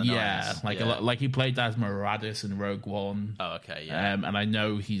prostheticked up to the nines. Like he played as Moradis in Rogue One. Oh, okay, yeah. And I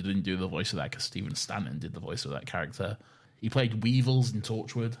know he didn't do the voice of that because Stephen Stanton did the voice of that character. He played Weevils in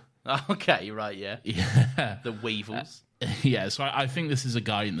Torchwood. Okay, right, yeah. Yeah. The Weevils. Yeah, so I think this is a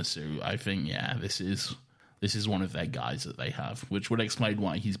guy in the suit. I think, this is This is one of their guys that they have, which would explain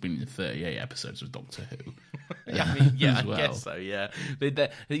why he's been in 38 episodes of Doctor Who. Yeah, I mean, yeah, as well. I guess so, yeah.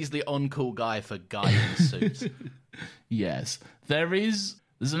 He's the on-call guy for guy in suits. Yes. There's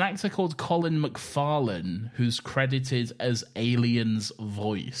an actor called Colin McFarlane who's credited as Alien's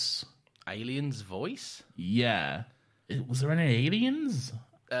voice. Alien's voice? Yeah. Was there any aliens?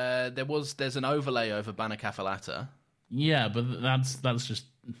 There's an overlay over Banakafalata. Yeah, but that's just...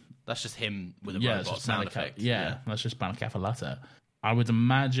 That's just him with a Yeah, robot it's just sound Banaka- effect. Yeah, that's just Banakafalata. I would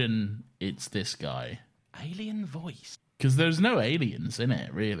imagine it's this guy. Alien voice. Because there's no aliens in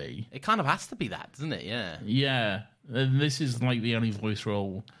it, really. It kind of has to be that, doesn't it? Yeah. Yeah, and this is like the only voice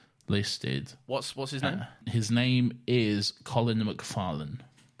role listed. What's his name? His name is Colin McFarlane.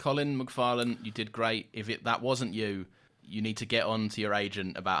 Colin McFarlane, you did great. If that wasn't you, you need to get on to your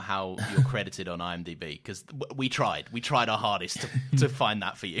agent about how you're credited on IMDb, because we tried our hardest to find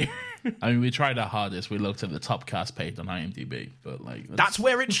that for you. I mean, we tried our hardest. We looked at the top cast page on IMDb, but like That's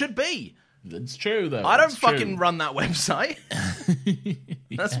where it should be. It's true, though. I don't It's fucking true. run that website.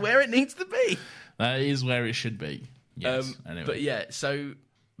 That's where it needs to be. That is where it should be. Yes. Anyway. But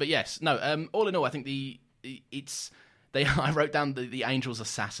yes, no. All in all, I think I wrote down the angels are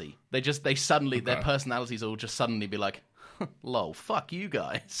sassy. They suddenly their personalities all just suddenly be like, lol, fuck you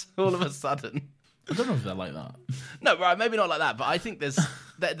guys. All of a sudden. I don't know if they're like that. No, right, maybe not like that, but I think there's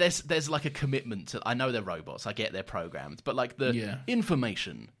like a commitment to. I know they're robots, I get they're programmed, but like the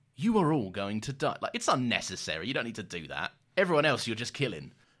information, you are all going to die. Like, it's unnecessary. You don't need to do that. Everyone else, you're just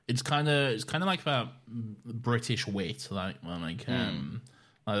killing. It's kind of like that British wit, like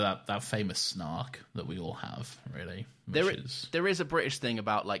that famous snark that we all have, really. There is a British thing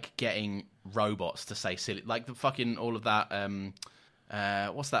about like getting robots to say silly, like the fucking all of that.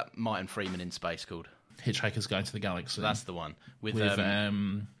 What's that Martin Freeman in space called? Hitchhiker's Guide to the Galaxy. That's the one with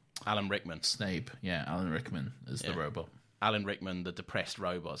Alan Rickman. Snape. Yeah, Alan Rickman is the robot. Alan Rickman, the depressed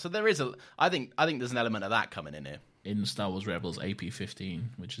robot. So there is I think there's an element of that coming in here. In Star Wars Rebels, AP-15,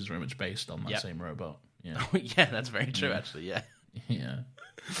 which is very much based on that same robot. Yeah, yeah, that's very true. Actually, yeah. Yeah.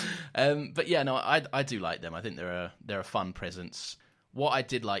 But yeah, no, I do like them. I think they're a fun presence. What I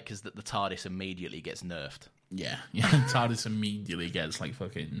did like is that the TARDIS immediately gets nerfed. Yeah. TARDIS immediately gets like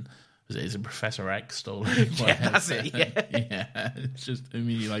fucking. Is it Professor X stolen? Yeah, that's it. Yeah, yeah. It's just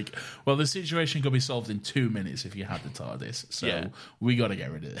immediately like, well, the situation could be solved in 2 minutes if you had the TARDIS. So we got to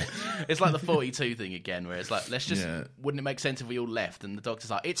get rid of it. It's like the 42 thing again, where it's like, let's just. Yeah. Wouldn't it make sense if we all left? And the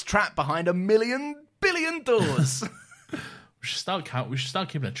Doctor's like, it's trapped behind 1,000,000,000 billion doors. We should start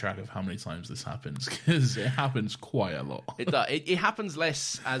keeping a track of how many times this happens, because it happens quite a lot. It happens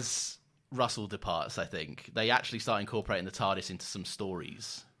less as Russell departs, I think. They actually start incorporating the TARDIS into some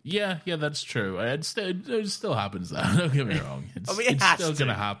stories. Yeah, that's true. It still happens, though. Don't get me wrong. It's still going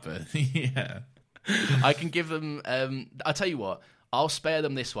to happen. Yeah. I can give them... I'll tell you what. I'll spare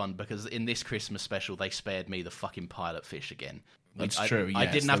them this one, because in this Christmas special, they spared me the fucking pilot fish again. That's true, yes. I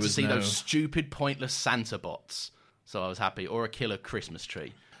didn't have to see those stupid, pointless Santa bots. So I was happy. Or a killer Christmas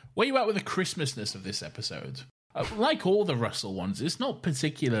tree. Where you at with the Christmasness of this episode? Like all the Russell ones, it's not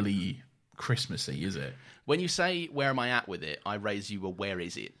particularly Christmassy, is it? When you say, where am I at with it, I raise you a where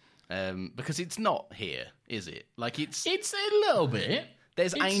is it? Because it's not here, is it? Like it's a little bit.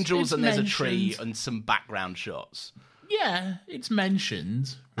 There's angels and there's a tree and some background shots. Yeah, it's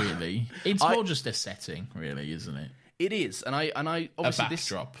mentioned, really. It's more just a setting, really, isn't it? It is. And I obviously a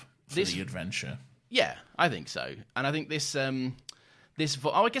backdrop for the adventure. Yeah, I think so. And I think this I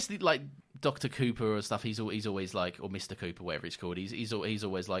guess like Dr. Cooper or stuff, he's always like, or Mr. Cooper, whatever he's called, he's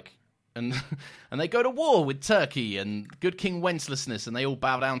always like, and they go to war with Turkey and good King Wenceslausness, and they all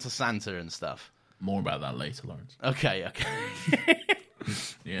bow down to Santa and stuff. More about that later, Lawrence. Okay.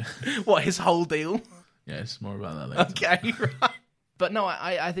 Yeah. What, his whole deal? Yes, more about that later. Okay, right. But no,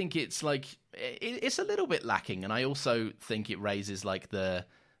 I think it's like, it's a little bit lacking, and I also think it raises like the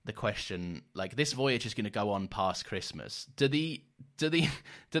question, like, this voyage is going to go on past Christmas. Do the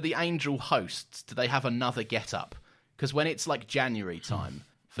angel hosts, do they have another get-up? Because when it's like January time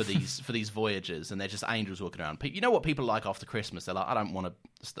for these voyages, and they're just angels walking around, you know what people like after Christmas? They're like, I don't want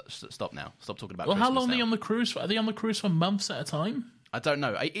to stop now. Stop talking about Christmas. Well, how long now. are they on the cruise for? Are they on the cruise for months at a time? I don't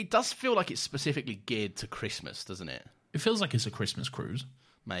know. It does feel like it's specifically geared to Christmas, doesn't it? It feels like it's a Christmas cruise.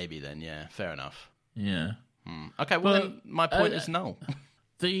 Maybe then, yeah. Fair enough. Yeah. Okay, well then my point is no.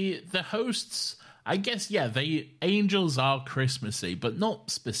 The hosts, I guess, yeah, the angels are Christmassy, but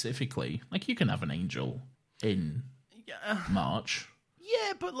not specifically. Like, you can have an angel in March.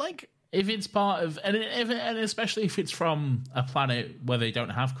 Yeah, but like, if it's part of, and especially if it's from a planet where they don't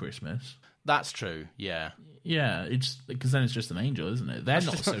have Christmas. That's true, yeah. Yeah, it's because then it's just an angel, isn't it? They're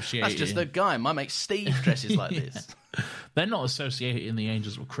not associated. That's just a guy. My mate Steve dresses like this. They're not associating the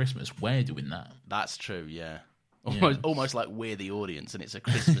angels with Christmas. We're doing that. That's true, yeah. Yeah. Almost like we're the audience and it's a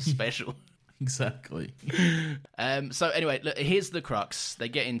Christmas special. Exactly. So anyway, look, here's the crux. They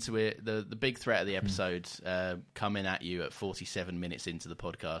get into it. The big threat of the episode coming at you at 47 minutes into the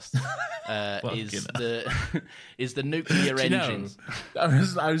podcast is the nuclear engines.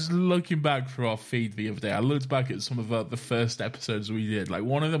 I was looking back through our feed the other day. I looked back at some of the first episodes we did. Like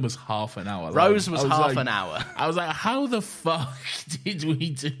one of them was half an hour. Rose was half an hour. I was like, how the fuck did we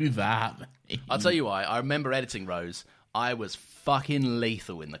do that? I'll tell you why. I remember editing Rose. I was fucking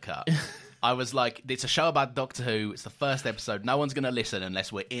lethal in the cut. I was like, it's a show about Doctor Who. It's the first episode. No one's going to listen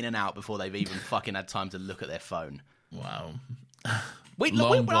unless we're in and out before they've even fucking had time to look at their phone. Wow. We've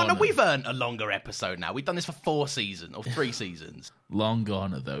earned a longer episode now. We've done this for 4 seasons or 3 seasons. Long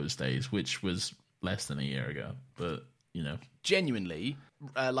gone are those days, which was less than a year ago. But, you know. Genuinely,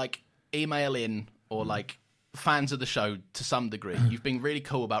 like, email in or, like, fans of the show to some degree. You've been really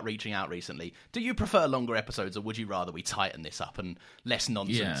cool about reaching out recently. Do you prefer longer episodes or would you rather we tighten this up and less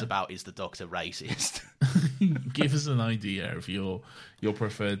nonsense about is the Doctor racist? Give us an idea of your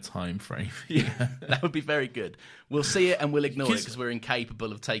preferred time frame. Yeah, that would be very good. We'll see it and we'll ignore it because we're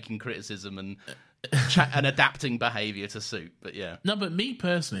incapable of taking criticism and adapting behaviour to suit. But yeah, no. But me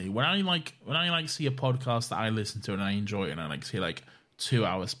personally, when I see a podcast that I listen to and I enjoy it, and I like see like 2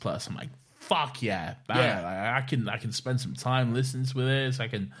 hours plus, I'm like, fuck yeah, yeah. I can spend some time listening to this. I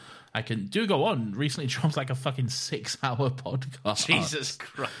can do go on. Recently dropped like a fucking 6-hour podcast. Jesus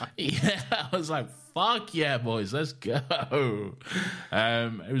Christ. Yeah, I was like, fuck yeah, boys, let's go.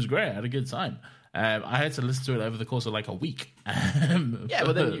 It was great. I had a good time. I had to listen to it over the course of like a week. Yeah,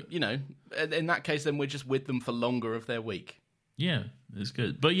 but then, you know, in that case, then we're just with them for longer of their week. Yeah, it's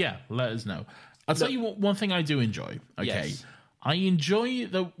good. But yeah, let us know. I'll tell you one thing I do enjoy. Okay. Yes. I enjoy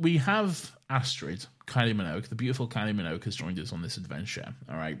that we have Astrid, Kylie Minogue, the beautiful Kylie Minogue has joined us on this adventure,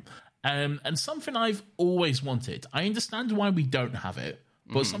 all right? And something I've always wanted, I understand why we don't have it,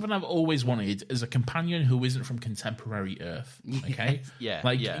 but something I've always wanted is a companion who isn't from contemporary Earth, okay?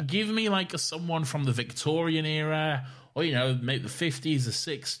 Give me like someone from the Victorian era, or, you know, maybe the 50s, the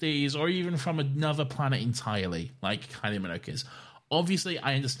 60s, or even from another planet entirely, like Kylie Minogue is. Obviously,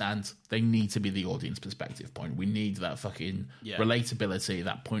 I understand they need to be the audience perspective point. We need that fucking relatability,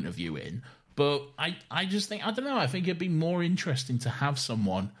 that point of view in. But I just think, I don't know, I think it'd be more interesting to have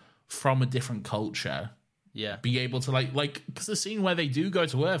someone from a different culture be able to, like, because the scene where they do go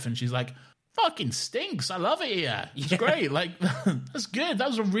to Earth and she's like, fucking stinks, I love it here. It's great. Like, that's good. That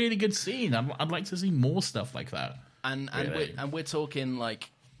was a really good scene. I'd like to see more stuff like that. And we're talking, like,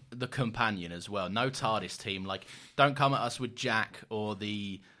 the companion as well. No TARDIS team. Like, don't come at us with Jack or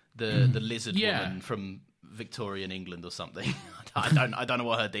the lizard woman from Victorian England or something. I don't know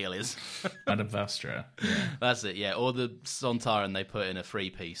what her deal is. Madame Vastra. Yeah. That's it. Yeah, or the Sontaran they put in a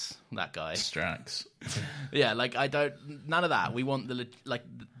 3-piece. That guy. Strax. Yeah, like none of that. We want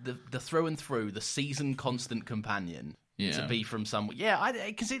the through and through the season constant companion to be from somewhere. Yeah,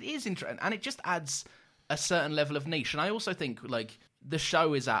 because it is interesting and it just adds a certain level of niche. And I also think like the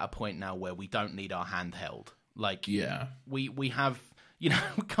show is at a point now where we don't need our hand held. Like, we have, you know,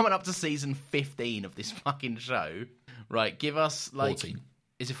 coming up to season 15 of this fucking show, right? Give us, like... 14.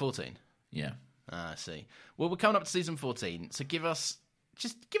 Is it 14? Yeah. I see. Well, we're coming up to season 14, so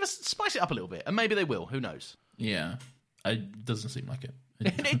spice it up a little bit, and maybe they will, who knows? Yeah. It doesn't seem like it.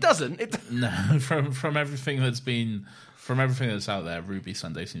 It doesn't? No, from everything that's out there, Ruby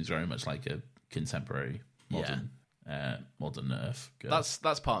Sunday seems very much like a contemporary, modern Earth girl.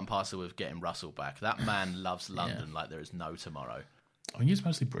 That's part and parcel with getting Russell back. That man loves London like there is no tomorrow. I think it's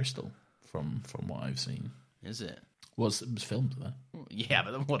mostly Bristol, from what I've seen. Is it? Well, it was filmed there. Yeah,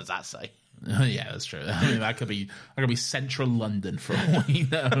 but what does that say? Yeah, that's true. I mean, that could be central London for all we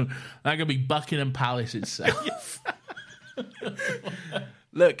know. That could be Buckingham Palace itself.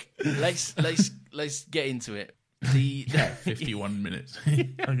 Look, let's get into it. 51 minutes.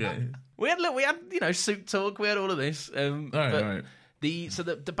 Okay. We had suit talk. We had all of this. All right.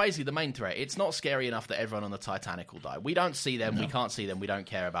 Basically the main threat. It's not scary enough that everyone on the Titanic will die. We don't see them. No. We can't see them. We don't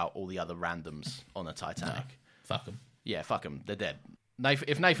care about all the other randoms on the Titanic. No. Fuck them. Yeah, fuck them. They're dead.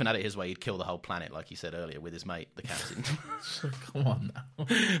 If Nathan had it his way, he'd kill the whole planet, like he said earlier, with his mate, the captain. Come on now.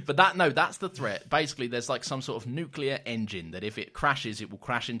 But that's the threat. Basically, there's like some sort of nuclear engine that if it crashes, it will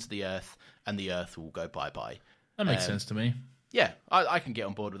crash into the Earth, and the Earth will go bye-bye. That makes sense to me. Yeah, I can get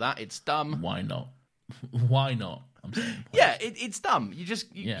on board with that. It's dumb. Why not? Why not? I'm saying. Yeah, it's dumb.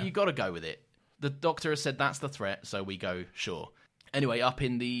 You got to go with it. The Doctor has said that's the threat, so we go, sure. Anyway, up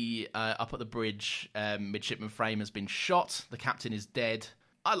at the bridge, Midshipman Frame has been shot. The captain is dead.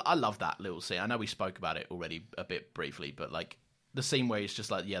 I love that little scene. I know we spoke about it already a bit briefly, but like the scene where he's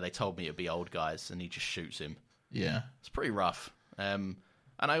just like, yeah, they told me it'd be old guys, and he just shoots him. Yeah, it's pretty rough. And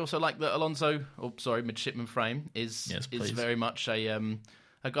I also like that Midshipman Frame is very much a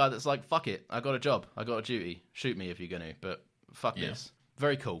guy that's like, fuck it, I got a job, I got a duty, shoot me if you're gonna, but fuck this.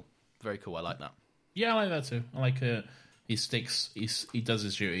 Very cool. I like that. Yeah, I like that too. I like he does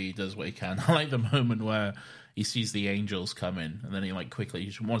his duty, he does what he can. I like the moment where he sees the angels come in, and then he like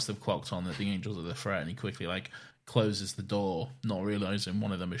quickly, once they've clocked on that the angels are the threat, and he quickly like closes the door, not realizing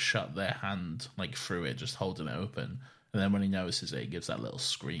one of them has shut their hand like through it, just holding it open. And then when he notices it, he gives that little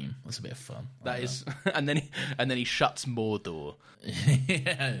scream. That's a bit of fun. That is, and then he shuts more door.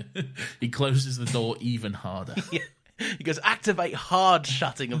 Yeah, he closes the door even harder. Yeah. He goes, activate hard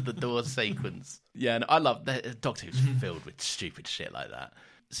shutting of the door sequence. Yeah, and I love that. Doctor Who's filled with stupid shit like that.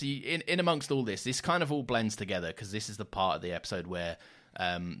 See, in amongst all this kind of all blends together, because this is the part of the episode where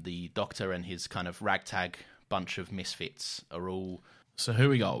the Doctor and his kind of ragtag bunch of misfits are all... So who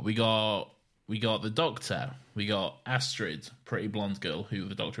we got? We got the Doctor, we got Astrid, pretty blonde girl, who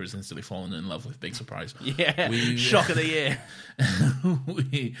the Doctor has instantly fallen in love with, big surprise. Yeah, shock of the year.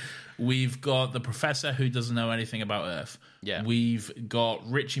 We've got the Professor, who doesn't know anything about Earth. Yeah. We've got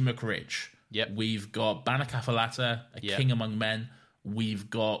Richie McRich. Yep. We've got Banakafalata, a king among men. We've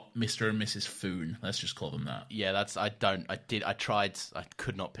got Mr. and Mrs. Foon. Let's just call them that. Yeah, I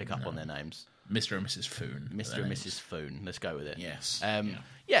could not pick up on their names. Mr. and Mrs. Foon. Mr. and Mrs. Foon. Let's go with it. Yes.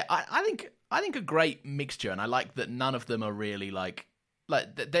 I think a great mixture, and I like that none of them are really like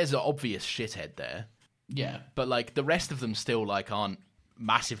there's an obvious shithead there. Yeah. But like the rest of them still like aren't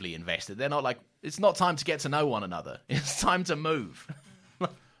massively invested. They're not like, it's not time to get to know one another. It's time to move.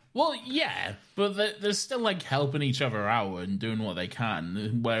 Well, yeah, but they're still like helping each other out and doing what they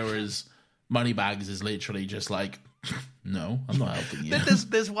can, whereas Moneybags is literally just like, no, I'm not helping you.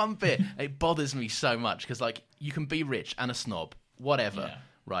 There's one bit, it bothers me so much, because like you can be rich and a snob, whatever,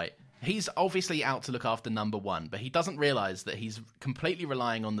 right? He's obviously out to look after number one, but he doesn't realise that he's completely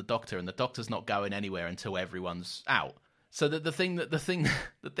relying on the Doctor, and the Doctor's not going anywhere until everyone's out. So that the thing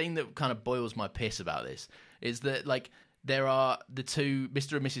that kind of boils my piss about this is that like there are the two,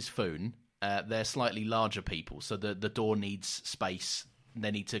 Mr. and Mrs. Foon. They're slightly larger people, so the door needs space. They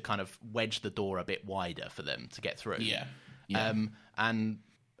need to kind of wedge the door a bit wider for them to get through. Yeah. And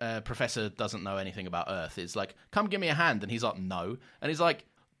Professor doesn't know anything about Earth. It's like, come give me a hand, and he's like, no, and he's like,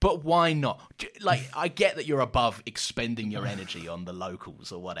 but why not? Like, I get that you're above expending your energy on the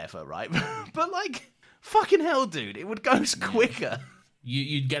locals or whatever, right? But like, fucking hell, dude, it would go quicker.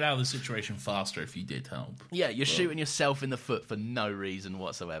 You'd get out of the situation faster if you did help. Yeah, you're shooting yourself in the foot for no reason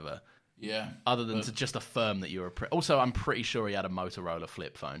whatsoever. Yeah. Other than to just affirm that you're Also, I'm pretty sure he had a Motorola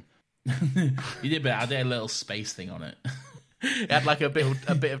flip phone. He did, but I did a little space thing on it. It had like a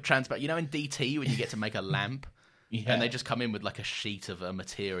bit of transparent. You know in DT when you get to make a lamp? Yeah. And they just come in with like a sheet of a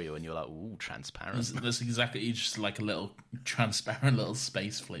material, and you're like, ooh, transparent. That's exactly, just like a little transparent little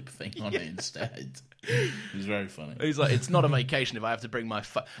space flip thing on it instead. It was very funny. He's like, it's not a vacation if I have to bring my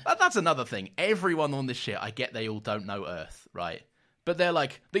phone. That's another thing. Everyone on this shit, I get they all don't know Earth, right? But they're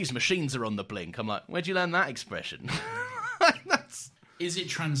like, these machines are on the blink. I'm like, where'd you learn that expression? Is it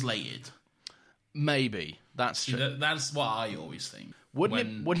translated? Maybe. That's true. That's what I always think.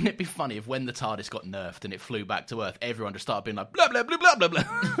 Wouldn't it be funny if when the TARDIS got nerfed and it flew back to Earth, everyone just started being like, blah, blah, blah, blah, blah, blah.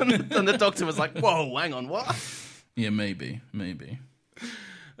 And the Doctor was like, whoa, hang on, what? Yeah, maybe. That'd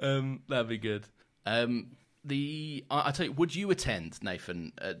be good. I tell you, would you attend,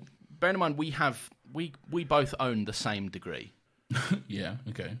 Nathan? Bear in mind, we both own the same degree. Yeah,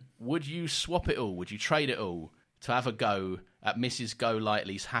 okay. Would you swap it all? Would you trade it all to have a go at Mrs.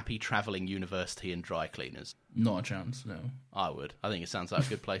 Golightly's Happy Travelling University and Dry Cleaners? Not a chance, no. I would. I think it sounds like a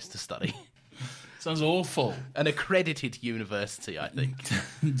good place to study. Sounds awful. An accredited university, I think.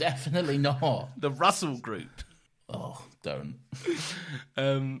 Definitely not. The Russell Group. Oh, don't.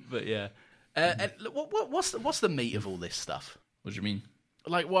 But yeah. What's the meat of all this stuff? What do you mean?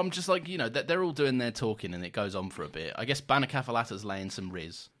 Like, well, I'm just like, you know, they're all doing their talking and it goes on for a bit. I guess Banakafalata's laying some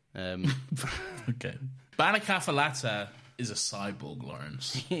riz. Okay. Banakafalata is a cyborg,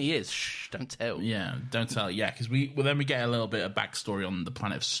 Lawrence. He is. Shh, don't tell. Yeah, don't tell. Yeah, because then we get a little bit of backstory on the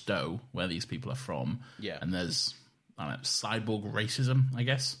planet of Stowe, where these people are from. Yeah. And there's, I don't know, cyborg racism, I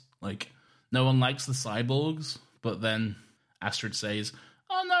guess. Like, no one likes the cyborgs, but then Astrid says,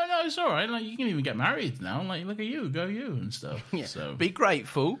 oh, no, it's all right. Like, you can even get married now. Like, look at you, go you, and stuff. Yeah. So be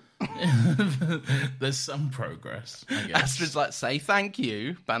grateful. There's some progress, I guess. Astrid's like, say thank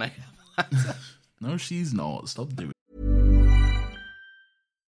you, Banakafalata. No, she's not. Stop doing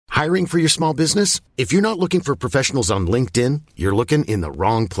Hiring for your small business? If you're not looking for professionals on LinkedIn, you're looking in the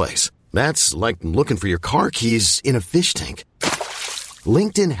wrong place. That's like looking for your car keys in a fish tank.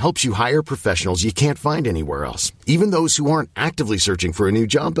 LinkedIn helps you hire professionals you can't find anywhere else, even those who aren't actively searching for a new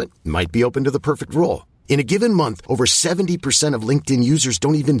job but might be open to the perfect role. In a given month, over 70% of LinkedIn users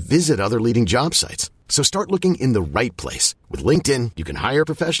don't even visit other leading job sites. So start looking in the right place. With LinkedIn, you can hire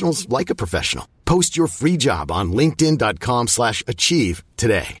professionals like a professional. Post your free job on linkedin.com/achieve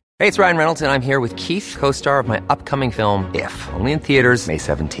today. Hey, it's Ryan Reynolds, and I'm here with Keith, co-star of my upcoming film, If, only in theaters May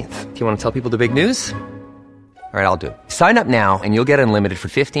 17th. Do you want to tell people the big news? All right, I'll do it. Sign up now and you'll get unlimited for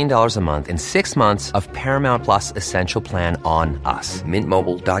 $15 a month and 6 months of Paramount Plus Essential Plan on us.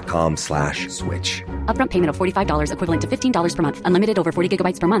 MintMobile.com/switch. Upfront payment of $45 equivalent to $15 per month. Unlimited over 40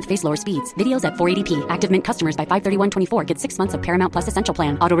 gigabytes per month. Face lower speeds. Videos at 480p. Active Mint customers by 531.24 get 6 months of Paramount Plus Essential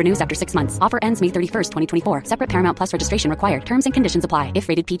Plan. Auto renews after 6 months. Offer ends May 31st, 2024. Separate Paramount Plus registration required. Terms and conditions apply if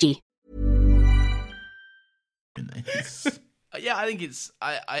rated PG. Yeah, I think it's.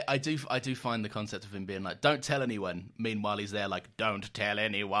 I do find the concept of him being like, "Don't tell anyone." Meanwhile, he's there like, "Don't tell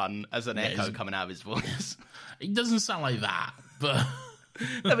anyone," as an echo coming out of his voice. It doesn't sound like that, but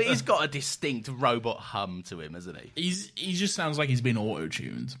no, but he's got a distinct robot hum to him, hasn't he? he just sounds like he's been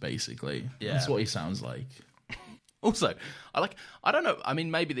auto-tuned, basically. Yeah, that's what he sounds like. Also, I don't know. I mean,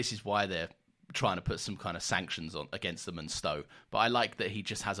 maybe this is why they're trying to put some kind of sanctions on against them and Stowe. But I like that he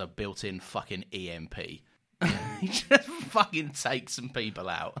just has a built-in fucking EMP. He just fucking takes some people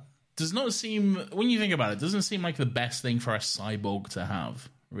out. Does not seem, when you think about it, doesn't seem like the best thing for a cyborg to have,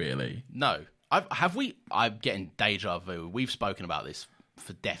 really. No. I'm getting deja vu. We've spoken about this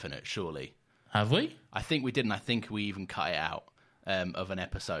for definite, surely. Have we? I think we did, and I think we even cut it out of an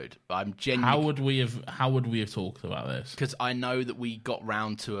episode. But I'm genuinely... How would we have talked about this? Because I know that we got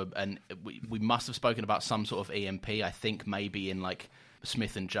round to we must have spoken about some sort of EMP, I think maybe in like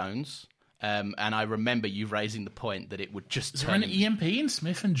Smith and Jones. And I remember you raising the point that it would just turn... Is there an EMP in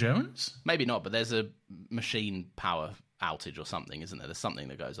Smith and Jones? Maybe not, but there's a machine power outage or something, isn't there? There's something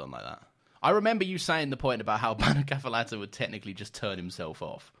that goes on like that. I remember you saying the point about how Banakafalata would technically just turn himself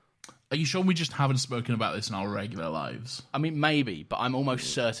off. Are you sure we just haven't spoken about this in our regular lives? I mean, maybe, but I'm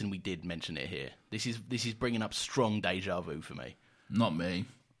almost certain we did mention it here. This is bringing up strong deja vu for me. Not me.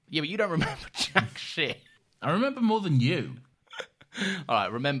 Yeah, but you don't remember jack shit. I remember more than you. All right,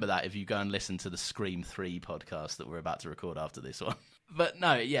 remember that if you go and listen to the Scream 3 podcast that we're about to record after this one. But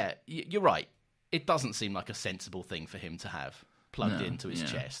no, yeah, you're right. It doesn't seem like a sensible thing for him to have plugged into his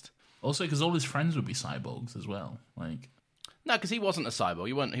chest. Also, because all his friends would be cyborgs as well. Like, no, because he wasn't a cyborg.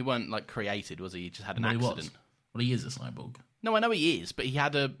 He weren't like created, was he? He just had an accident. Well, he is a cyborg. No, I know he is, but he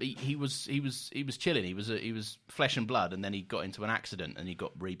had he was chilling. He was flesh and blood, and then he got into an accident and he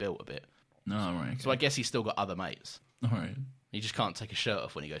got rebuilt a bit. No, right. Okay. So I guess he's still got other mates. All right. He just can't take his shirt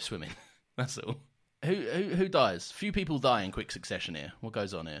off when he goes swimming. That's all. Who dies? Few people die in quick succession here. What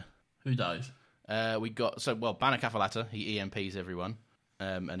goes on here? Who dies? We got Banakafalata. He EMPs everyone,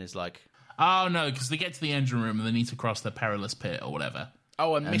 and is like, oh no, because they get to the engine room and they need to cross the perilous pit or whatever.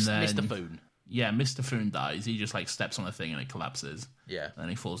 Oh, and Mr. Foon. Yeah, Mr. Foon dies. He just like steps on a thing and it collapses. Yeah, and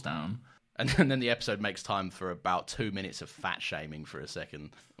he falls down. And then the episode makes time for about 2 minutes of fat shaming for a second.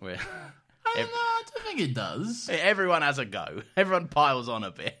 Where I don't think it does. Everyone has a go. Everyone piles on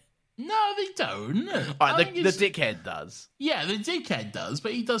a bit. No, they don't. All right, the dickhead does. Yeah, the dickhead does,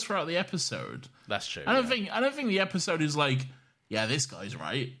 but he does throughout the episode. That's true. I don't think the episode is like, yeah, this guy's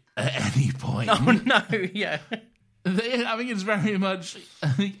right at any point. Oh no, yeah. I think it's very much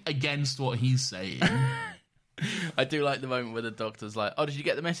against what he's saying. I do like the moment where the doctor's like, "Oh, did you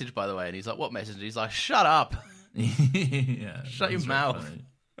get the message, by the way?" And he's like, "What message?" And he's like, "Shut up." Yeah, shut your mouth.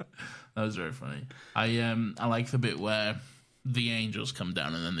 That was very funny. I like the bit where the angels come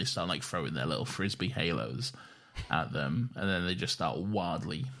down and then they start like throwing their little frisbee halos at them, and then they just start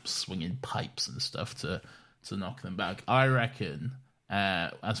wildly swinging pipes and stuff to knock them back. I reckon,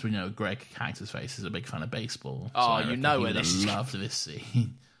 as we know, Greg Cactus Face is a big fan of baseball. Oh, you know where this is. Loved this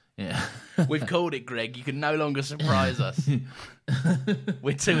scene. Yeah, we've called it, Greg. You can no longer surprise us.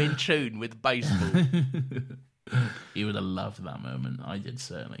 We're too in tune with baseball. He would have loved that moment. I did,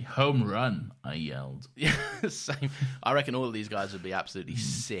 certainly. Home run, I yelled. Yeah, same. I reckon all of these guys would be absolutely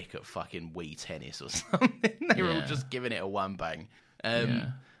sick at fucking Wii tennis or something. They were all just giving it a one bang. They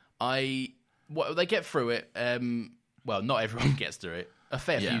get through it. Well, not everyone gets through it. A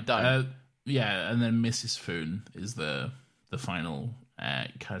fair few don't. And then Mrs. Foon is the final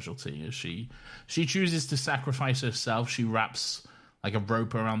casualty. As she chooses to sacrifice herself. She wraps like a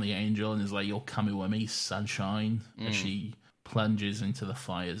rope around the angel and is like, "You're coming with me, sunshine," as she plunges into the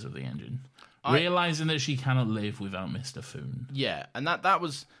fires of the engine. realizing that she cannot live without Mr. Foon. Yeah, and that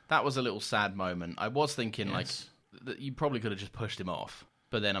was a little sad moment. I was thinking Yes. that you probably could have just pushed him off,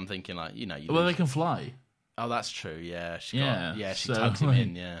 but then I'm thinking Well, they can fly. Oh, that's true. Yeah, she so, tugged him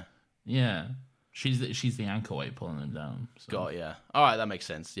in. Yeah, Yeah. She's the anchor weight pulling him down. So. got yeah. All right, that makes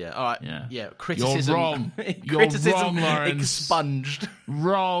sense. Yeah. All right. Yeah. Criticism. You're wrong. Criticism You're wrong, Lawrence. expunged.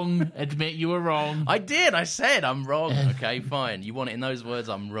 Wrong. Admit you were wrong. I did. I said I'm wrong. Okay, fine. You want it in those words?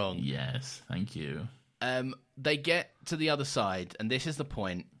 I'm wrong. Yes. Thank you. They get to the other side, and this is the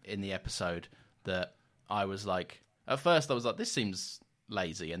point in the episode that I was like. At first, I was like, "This seems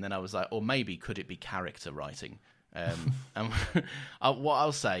lazy," and then I was like, "Or maybe could it be character writing?" And what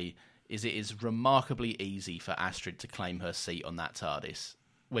I'll say is, it is remarkably easy for Astrid to claim her seat on that TARDIS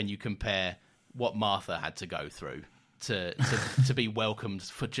when you compare what Martha had to go through to be welcomed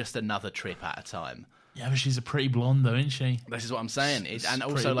for just another trip at a time. Yeah, but she's a pretty blonde, though, isn't she? This is what I'm saying. And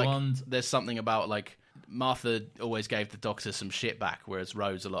also, there's something about Martha always gave the Doctor some shit back, whereas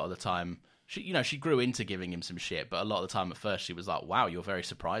Rose, a lot of the time, she grew into giving him some shit, but a lot of the time at first she was like, "Wow, you're very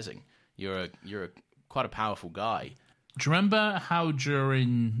surprising. You're quite a powerful guy." Do you remember how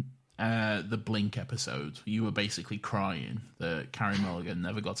during the Blink episode you were basically crying that Carey Mulligan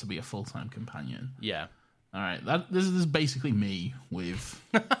never got to be a full-time companion? Yeah. All right, this is basically me with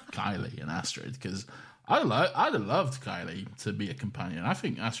Kylie and Astrid, because I'd have loved Kylie to be a companion. I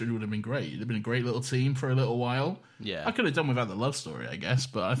think Astrid would have been great. It'd have been a great little team for a little while. Yeah. I could have done without the love story, I guess,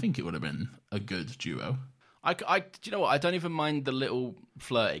 but I think it would have been a good duo. Do you know what? I don't even mind the little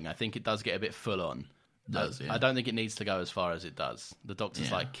flirting. I think it does get a bit full on. Yeah. I don't think it needs to go as far as it does. The Doctor's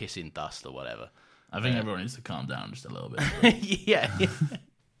Yeah. like kissing dust or whatever. I think everyone needs to calm down just a little bit. Yeah.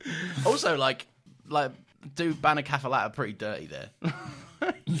 Also, do Banner Cafalata pretty dirty there.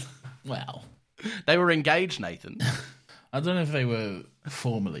 Well, They were engaged, Nathan. I don't know if they were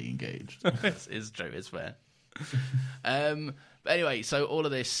formally engaged. It's true, it's fair. But anyway, so all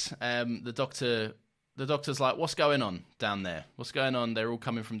of this, the doctor's like, "What's going on down there? What's going on? They're all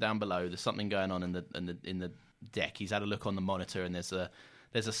coming from down below. There's something going on in the deck." He's had a look on the monitor, and there's a.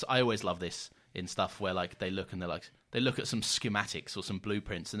 I always love this in stuff where they look and they look at some schematics or some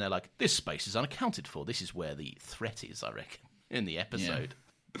blueprints, and they're like, "This space is unaccounted for. This is where the threat is." I reckon in the episode.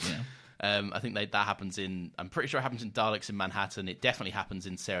 Yeah. I think that happens I'm pretty sure it happens in Daleks in Manhattan. It definitely happens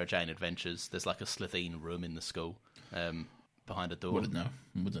in Sarah Jane Adventures. There's like a Slitheen room in the school behind a door. Wouldn't know.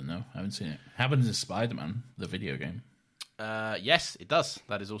 I haven't seen it. Happens in Spider-Man, the video game. Yes, it does.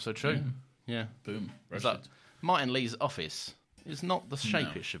 That is also true. Yeah. Boom. It's like Martin Lee's office is not the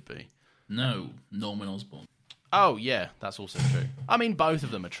shape it should be. No, Norman Osborn. Oh, yeah, that's also true. I mean, both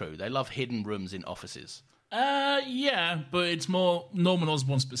of them are true. They love hidden rooms in offices. Yeah, but it's more Norman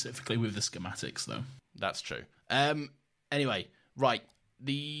Osborn specifically with the schematics, though. That's true. Anyway, right.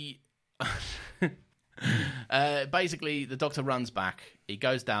 Basically, the Doctor runs back. He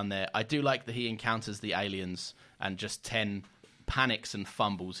goes down there. I do like that he encounters the aliens and just 10 panics and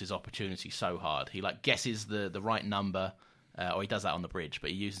fumbles his opportunity so hard. He guesses the right number, or he does that on the bridge, but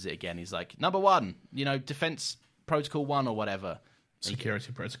he uses it again. He's like, "Number 1, Defense Protocol 1 or whatever."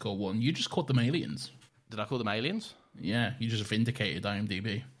 Security Protocol 1. You just called them aliens. Did I call them aliens? Yeah, you just vindicated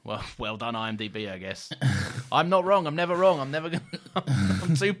IMDb. Well done, IMDb, I guess. I'm not wrong. I'm never wrong.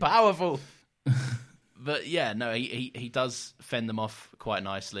 I'm too powerful. But yeah, no, he does fend them off quite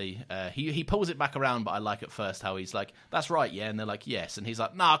nicely. He pulls it back around, but I like at first how he's like, "That's right, yeah," and they're like, "Yes," and he's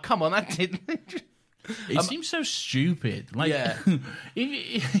like, "Nah, come on, that didn't." It seems so stupid. Yeah.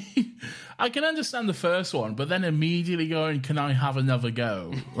 I can understand the first one, but then immediately going, "Can I have another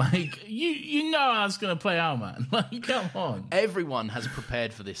go?" You know how it's going to play out, man. Come on. Everyone has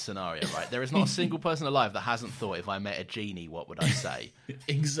prepared for this scenario, right? There is not a single person alive that hasn't thought, if I met a genie, what would I say?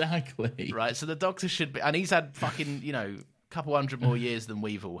 Exactly. Right, so the Doctor should be... And he's had fucking, couple hundred more years than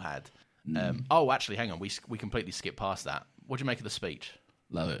we've all had. Oh, actually, hang on. We completely skipped past that. What do you make of the speech?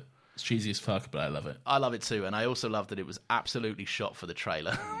 Love it. It's cheesy as fuck, but I love it. I love it too, and I also love that it was absolutely shot for the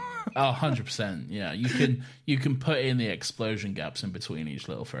trailer. Oh, 100%. Yeah, you can put in the explosion gaps in between each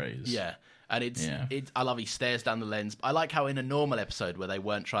little phrase. Yeah, and I love he stares down the lens. I like how in a normal episode where they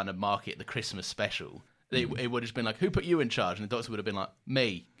weren't trying to market the Christmas special, it would have just been like, "Who put you in charge?" And the Doctor would have been like,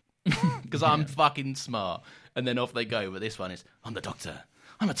 "Me," because I'm fucking smart. And then off they go. But this one is, "I'm the Doctor.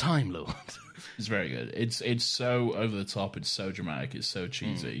 I'm a Time Lord." It's very good. It's so over the top. It's so dramatic. It's so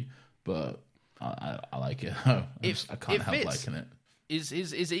cheesy. But I like it. I can't help liking it.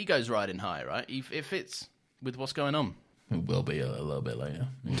 His ego's riding high, right? It fits with what's going on. It will be a little bit later.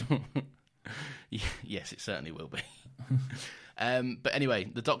 Yeah. Yes, it certainly will be. But anyway,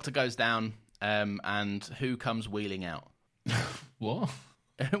 the Doctor goes down, and who comes wheeling out? What?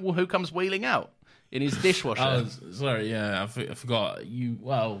 Who comes wheeling out in his dishwasher? Oh, sorry, yeah, I forgot.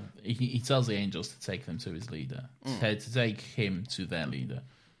 He tells the angels to take them to his leader, to take him to their leader,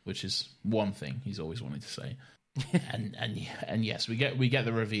 which is one thing he's always wanted to say. and yes, we get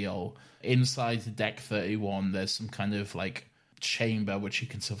the reveal inside deck 31. There's some kind of like chamber which you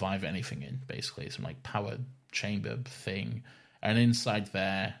can survive anything in. Basically, some like power chamber thing, and inside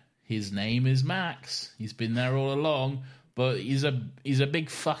there, his name is Max. He's been there all along, but he's a big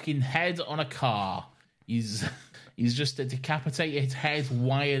fucking head on a car. He's just a decapitated head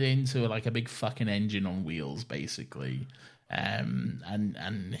wired into like a big fucking engine on wheels, basically. And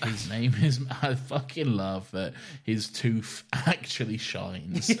his name is, I fucking love that his tooth actually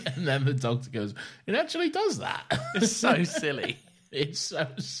shines. And then the doctor goes, it actually does that. It's so silly. It's so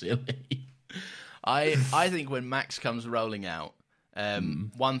silly. I think when Max comes rolling out,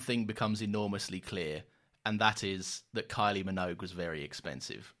 one thing becomes enormously clear, and that is that Kylie Minogue was very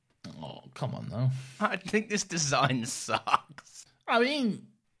expensive. Oh, come on, though. I think this design sucks. I mean,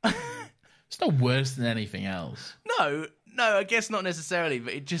 it's not worse than anything else. No, I guess not necessarily,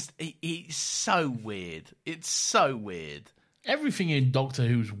 but it's so weird. It's so weird. Everything in Doctor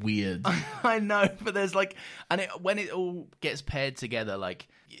Who's weird. I know, but there's like, when it all gets paired together,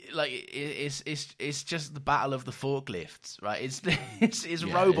 it's just the battle of the forklifts, right? It's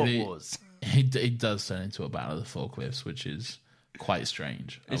Robot Wars. It does turn into a battle of the forklifts, which is quite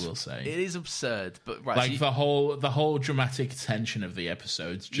strange. I will say it is absurd, but right, like the whole dramatic tension of the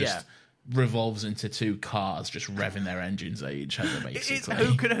episodes just revolves into two cars just revving their engines at each other. Basically,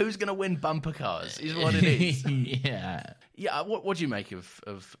 who's going to win bumper cars is what it is. Yeah. What do you make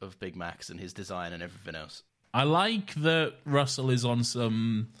of Big Max and his design and everything else? I like that Russell is on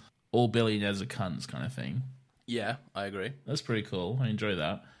some all billionaires are cunts kind of thing. Yeah, I agree. That's pretty cool. I enjoy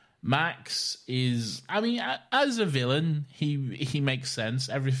that. Max is, I mean, as a villain, he makes sense.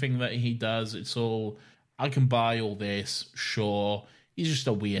 Everything that he does, it's all, I can buy all this, sure. He's just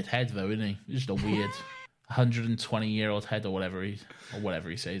a weird head, though, isn't he? He's just a weird 120-year-old head, or whatever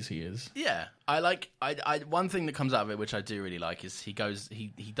he says he is. Yeah, I one thing that comes out of it, which I do really like, is he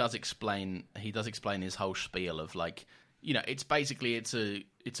does explain his whole spiel of like, you know, it's basically it's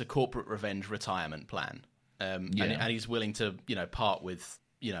a corporate revenge retirement plan, and he's willing to, you know, part with,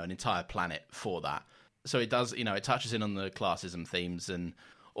 you know, an entire planet for that. So it does, you know, it touches in on the classism themes and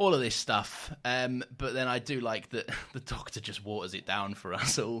all of this stuff. But then I do like that the Doctor just waters it down for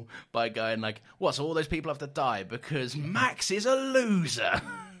us all by going like, what, so all those people have to die because Max is a loser?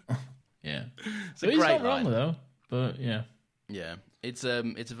 Yeah. It's a great he's not line. wrong, though. But, yeah. Yeah. It's a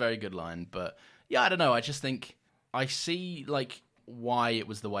very good line. But, yeah, I don't know. I just think I see, like, why it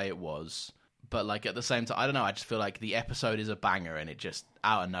was the way it was. But, like, at the same time, I don't know, I just feel like the episode is a banger and it just,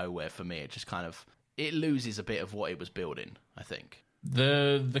 out of nowhere for me, it just kind of, it loses a bit of what it was building, I think.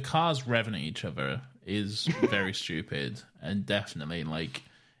 The cars revving at each other is very stupid, and definitely, like,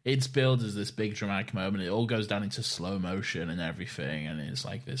 it's billed as this big dramatic moment. It all goes down into slow motion and everything, and it's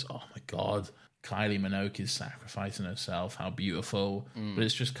like this, oh my god, Kylie Minogue is sacrificing herself, how beautiful. But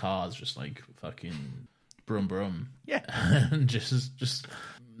it's just cars just, like, fucking brum brum. Yeah. And just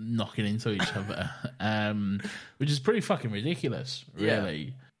knocking into each other, which is pretty fucking ridiculous, really.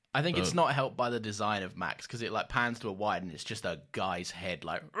 Yeah. I think it's not helped by the design of Max, because it like pans to a wide and it's just a guy's head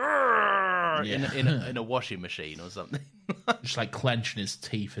like in a washing machine or something. Just like clenching his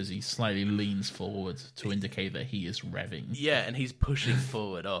teeth as he slightly leans forward to indicate that he is revving. Yeah, and he's pushing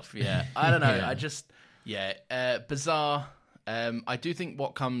forward off. Yeah, I don't know. Yeah. I just bizarre. I do think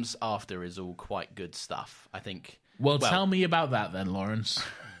what comes after is all quite good stuff. I think. Well, tell me about that then, Lawrence.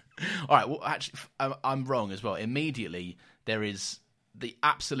 All right. Well, actually, I'm wrong as well. Immediately there is the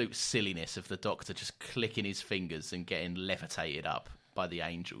absolute silliness of the Doctor just clicking his fingers and getting levitated up by the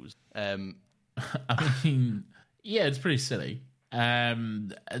angels. I mean, yeah, it's pretty silly.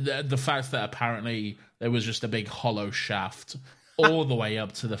 The fact that apparently there was just a big hollow shaft all the way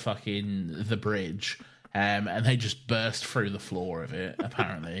up to the bridge, and they just burst through the floor of it,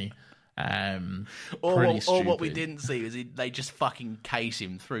 apparently. Or what we didn't see is they just fucking case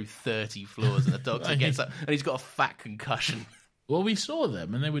him through 30 floors and the Doctor gets up and he's got a fat concussion. Well, we saw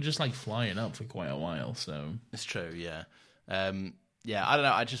them, and they were just, like, flying up for quite a while, so... It's true, yeah. Yeah, I don't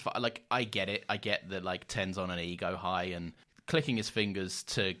know, I just, like, I get it. I get that, like, Ten's on an ego high, and clicking his fingers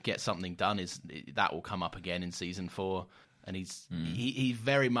to get something done that will come up again in Season 4, and he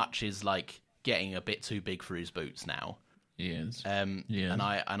very much is, like, getting a bit too big for his boots now. He is. Yeah. And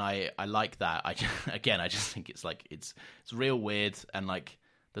I like that. I just think it's, like, it's real weird, and, like...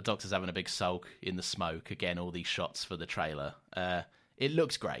 The Doctor's having a big sulk in the smoke. Again, all these shots for the trailer. It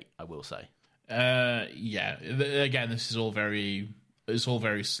looks great, I will say. Yeah. Again, this is all very It's all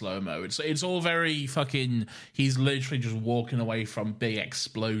very slow-mo. It's all very fucking... He's literally just walking away from big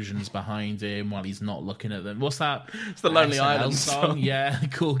explosions behind him while he's not looking at them. What's that? It's the Lonely SNL Island song. Yeah,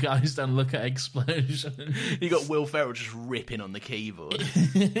 cool guys don't look at explosions. You got Will Ferrell just ripping on the keyboard.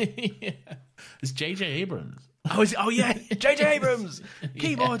 Yeah. It's J.J. Abrams. Oh, is it? Oh yeah, J.J. Abrams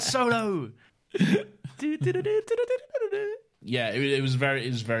keyboard solo. Yeah, it was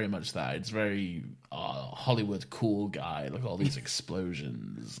very much that. It's very Hollywood cool guy, like all these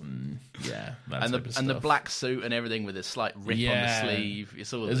explosions and that and type of the stuff. black suit and everything with a slight rip on the sleeve.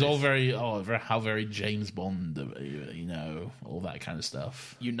 It's all very how very James Bond, all that kind of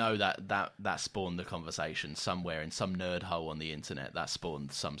stuff. That spawned the conversation somewhere in some nerd hole on the internet. That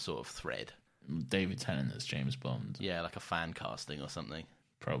spawned some sort of thread. David Tennant as James Bond. Yeah, like a fan casting or something.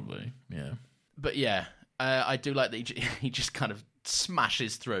 Probably, yeah. But yeah, I do like that he just kind of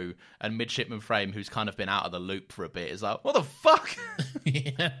smashes through, and Midshipman Frame, who's kind of been out of the loop for a bit, is like, what the fuck?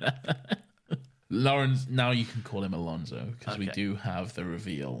 Yeah. Lawrence, now you can call him Alonzo, because we do have the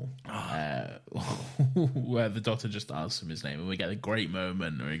reveal where the Doctor just asks him his name, and we get a great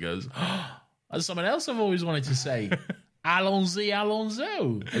moment where he goes, that's someone else I've always wanted to say.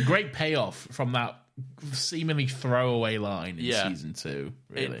 Alonzo. A great payoff from that seemingly throwaway line in season 2.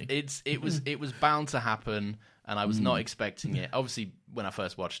 Really, it was bound to happen, and I was not expecting it. Obviously, when I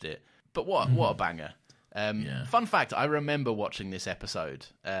first watched it, but what a banger! Fun fact: I remember watching this episode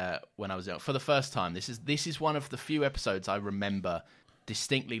when I was young for the first time. This is one of the few episodes I remember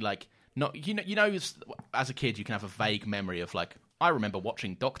distinctly. Like, not as a kid, you can have a vague memory of like, I remember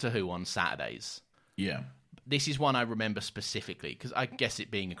watching Doctor Who on Saturdays. Yeah. This is one I remember specifically because I guess it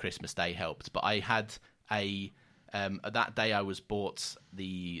being a Christmas day helped. But I had that day I was bought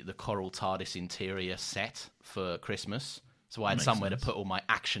the Coral TARDIS interior set for Christmas, so I had somewhere to put all my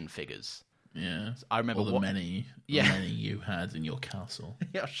action figures. Yeah, so I remember the many you had in your castle.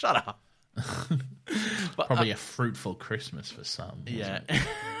 Yeah, shut up. But, probably a fruitful Christmas for some. Yeah.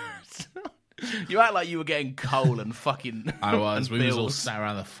 You act like you were getting coal and fucking. I was. We was all sat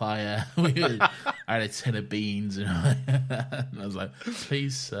around the fire. I had a tin of beans, and I was like,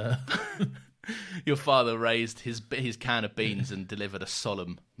 "Please, sir." Your father raised his can of beans and delivered a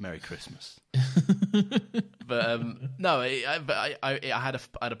solemn Merry Christmas. But no, I had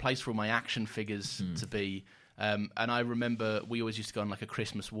a place for all my action figures to be, and I remember we always used to go on like a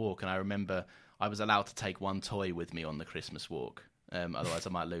Christmas walk, and I remember I was allowed to take one toy with me on the Christmas walk. Otherwise, I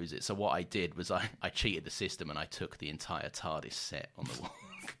might lose it. So what I did was I cheated the system and I took the entire TARDIS set on the walk.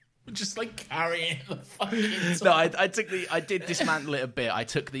 Just like carrying the fucking top. No, I did dismantle it a bit. I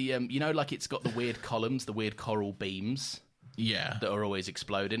took the like it's got the weird columns, the weird coral beams. Yeah, that are always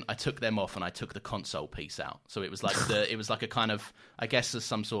exploding. I took them off and I took the console piece out. So it was like a kind of, I guess, there's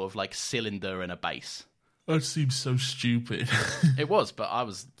some sort of like cylinder and a base. That seems so stupid. It was, but I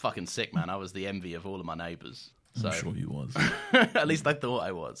was fucking sick, man. I was the envy of all of my neighbours. So. I'm sure he was. At least I thought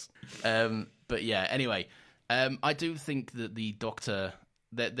I was. But yeah, anyway, I do think that the Doctor,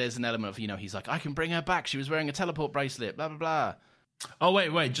 there's an element of, he's like, I can bring her back. She was wearing a teleport bracelet, blah, blah, blah. Oh,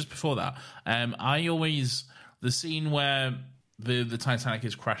 wait, just before that. The scene where the Titanic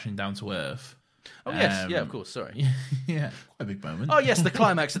is crashing down to Earth. Oh, yes. Yeah, of course. Sorry. Yeah, quite a big moment. Oh, yes, the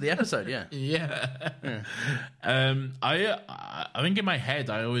climax of the episode, yeah. Yeah. I think in my head,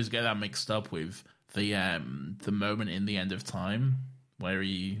 I always get that mixed up with the moment in The End of Time where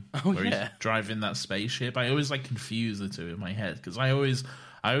he's driving that spaceship. I always confuse the two in my head because I always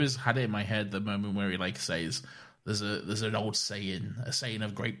had it in my head the moment where he says there's an old saying, a saying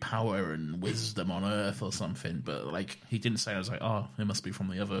of great power and wisdom on Earth or something, but he didn't say it. I was like, oh, it must be from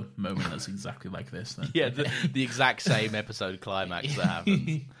the other moment that's exactly like this then. Yeah, the exact same episode climax that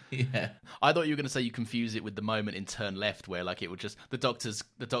happens. Yeah, I thought you were going to say you confuse it with the moment in Turn Left where it would just the Doctor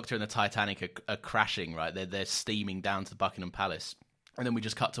and the Titanic are crashing, right? They're steaming down to the Buckingham Palace, and then we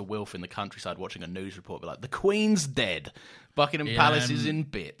just cut to Wilf in the countryside watching a news report, the Queen's dead, Buckingham Palace is in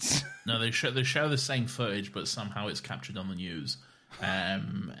bits. No, they show the same footage, but somehow it's captured on the news,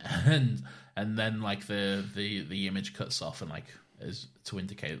 and then the image cuts off and as to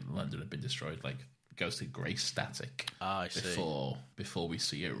indicate that London had been destroyed, goes to grey static. I see. Before we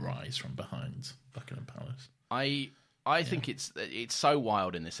see it rise from behind Buckingham Palace. I think it's so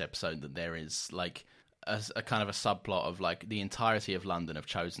wild in this episode that there is a kind of a subplot of the entirety of London have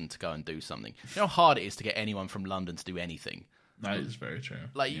chosen to go and do something. You know how hard it is to get anyone from London to do anything. That is very true.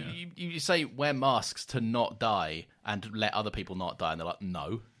 You say wear masks to not die and let other people not die, and they're like,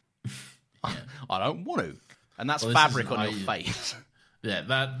 no, I don't want to. And that's fabric on your face. Yeah,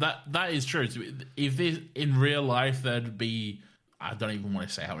 that is true. If in real life there'd be, I don't even want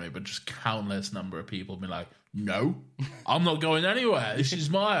to say how many, but just countless number of people being like, No, I'm not going anywhere. This is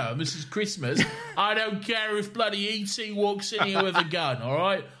my home. This is Christmas. I don't care if bloody E.T. walks in here with a gun, all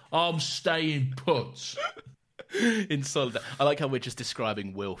right? I'm staying put. In solidarity. I like how we're just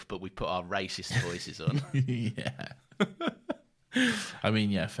describing Wilf, but we put our racist voices on. Yeah. I mean,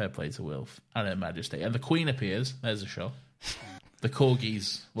 yeah, fair play to Wilf and Her Majesty. And the Queen appears. There's a shot. The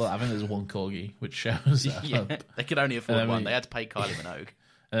corgis. Well, I think there's one corgi, which shows up. They could only afford one. They had to pay Kylie Minogue.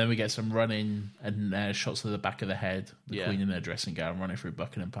 And then we get some running and shots of the back of the head. The Queen in her dressing gown running through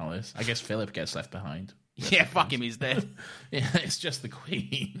Buckingham Palace. I guess Philip gets left behind. Yeah, fuck him, he's dead. Yeah, it's just the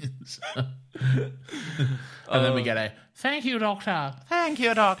Queen. And then we get a, thank you, Doctor. Thank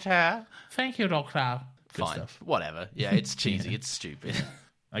you, Doctor. Thank you, Doctor. Good Fine, stuff. whatever. Yeah, it's cheesy, it's stupid.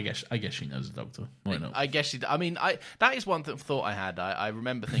 I guess she knows the Doctor. Why not? I guess she. I mean, that is one thought I had. I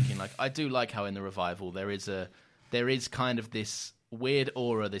remember thinking, like, I do like how in the revival there is kind of this weird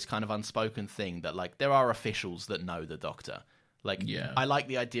aura, this kind of unspoken thing that, like, there are officials that know the Doctor. Like, I like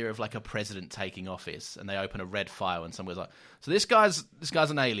the idea of, like, a president taking office and they open a red file and someone's like, so this guy's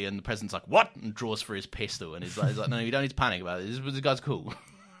an alien. The president's like, what? And draws for his pistol and he's like, no, you don't need to panic about it. This guy's cool.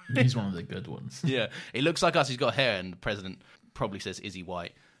 He's one of the good ones. Yeah, he looks like us. He's got hair, and the president probably says, "Is he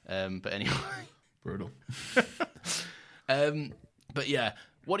white?" But anyway, brutal. But yeah,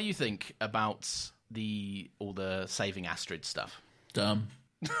 what do you think about all the saving Astrid stuff? Dumb.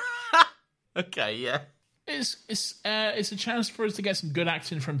 Okay, yeah. It's a chance for us to get some good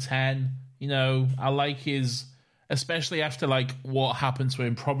acting from Ten. You know, I like his, especially after like what happened to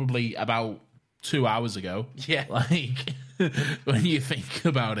him probably about 2 hours ago. Yeah, like. When you think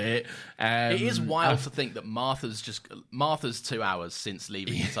about it, it is wild to think that Martha's 2 hours since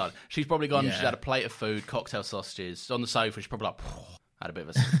leaving the asylum. She's probably gone. Yeah. She's had a plate of food, cocktail sausages on the sofa. She's probably like, had a bit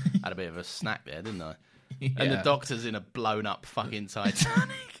of a snack there, didn't I? Yeah. And the Doctor's in a blown up fucking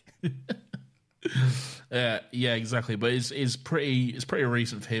Titanic. Yeah, exactly. But it's pretty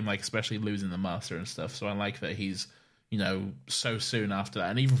recent for him, like especially losing the Master and stuff. So I like that he's, you know, so soon after that,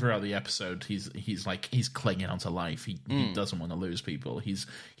 and even throughout the episode, he's clinging onto life. He doesn't want to lose people. He's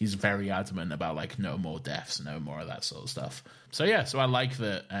very adamant about like no more deaths, no more of that sort of stuff. So yeah, so I like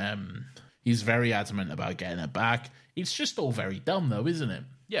that. He's very adamant about getting it back. It's just all very dumb, though, isn't it?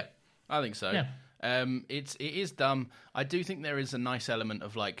 Yeah, I think so. Yeah. It is dumb. I do think there is a nice element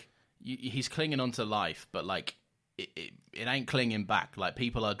of like he's clinging onto life, but like it ain't clinging back. Like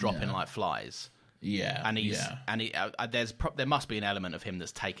people are dropping like flies. Yeah, and there must be an element of him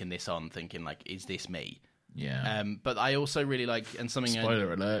that's taken this on, thinking like, is this me? Yeah. But I also really like, and something.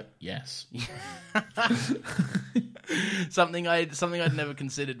 Spoiler alert. Yes. something I'd never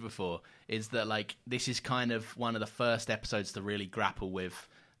considered before is that like this is kind of one of the first episodes to really grapple with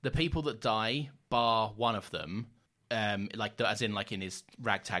the people that die, bar one of them, as in like in his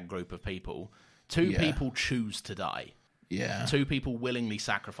ragtag group of people. Two people choose to die. Yeah. Two people willingly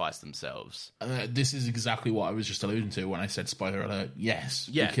sacrifice themselves. This is exactly what I was just alluding to when I said spoiler alert. Yes.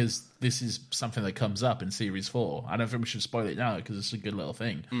 Yeah. Because this is something that comes up in Series 4. I don't think we should spoil it now because it's a good little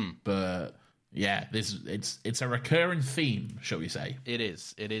thing. But yeah, it's a recurring theme, shall we say. It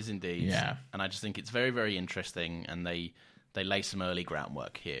is indeed. Yeah. And I just think it's very, very interesting, and they lay some early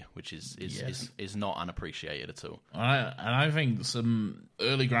groundwork here, which is not unappreciated at all. And I think some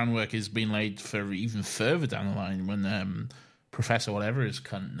early groundwork has been laid for even further down the line when Professor whatever his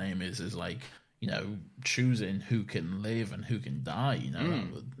cunt name is like, you know, choosing who can live and who can die. You know,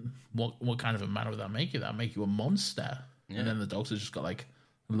 what kind of a man would that make you? That make you a monster? Yeah. And then the Doctor's just got like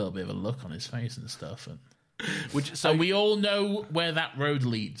a little bit of a look on his face and stuff, and and we all know where that road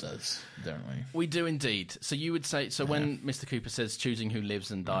leads us, don't we? We do indeed. So you would say, when Mr. Cooper says choosing who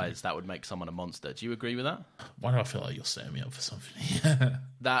lives and dies, that would make someone a monster. Do you agree with that? Why do I feel like you're setting me up for something?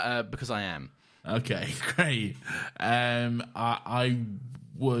 Because I am. Okay, great. I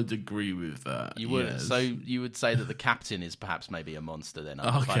would agree with that. You would. Yes. So you would say that the captain is perhaps maybe a monster then?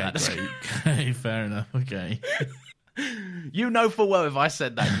 Okay, great. Okay, fair enough. Okay. You know full well if I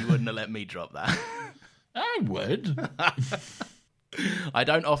said that, you wouldn't have let me drop that. I would. I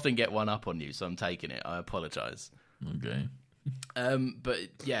don't often get one up on you, so I'm taking it. I apologise. Okay. But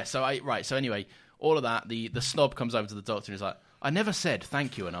yeah, so anyway, all of that, the snob comes over to the Doctor and he's like, I never said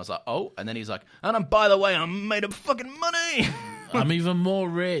thank you. And I was like, oh. And then he's like, and by the way, I'm made of fucking money. I'm even more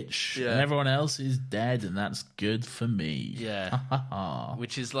rich. Yeah. And everyone else is dead, and that's good for me. Yeah.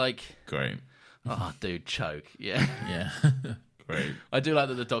 Which is like... Great. Oh, dude, choke. Yeah. Yeah. Great. I do like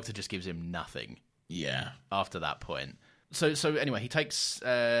that the Doctor just gives him nothing. Yeah. After that point. So anyway, he takes...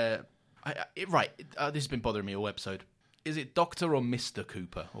 this has been bothering me all episode. Is it Doctor or Mr.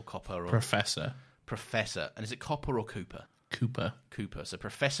 Cooper or Copper? Or Professor. Professor. And is it Copper or Cooper? Cooper. So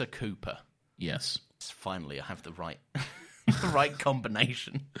Professor Cooper. Yes. Finally, I have the right, the right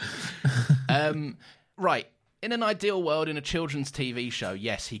combination. Right. In an ideal world, in a children's TV show,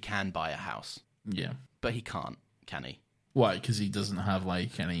 yes, he can buy a house. Yeah. But he can't, can he? Why? Because he doesn't have,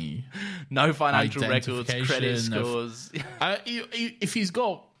 like, any... No financial records, credit identification, scores. If he's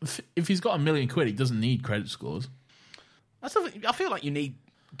got £1 million, he doesn't need credit scores. I feel like you need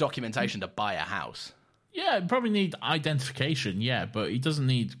documentation to buy a house. Yeah, he'd probably need identification, yeah, but he doesn't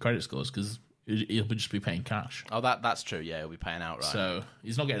need credit scores because he'll just be paying cash. Oh, that's true, yeah, he'll be paying outright. So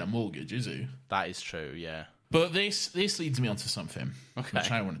he's not getting a mortgage, is he? That is true, yeah. But this leads me on to something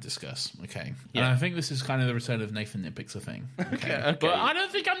which I want to discuss, okay? Yeah. And I think this is kind of the return of Nathan Nitpicks a thing, okay? Okay. But I don't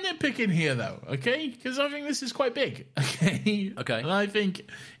think I'm nitpicking here, though, okay? Because I think this is quite big, okay? Okay. And I think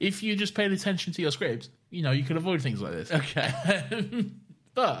if you just paid attention to your script, you could avoid things like this. Okay.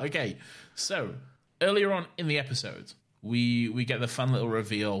 But, okay, so earlier on in the episode, we get the fun little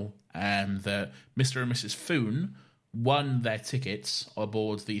reveal that Mr. and Mrs. Foon won their tickets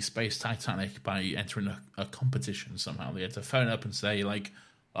aboard the Space Titanic by entering a competition somehow. They had to phone up and say, like,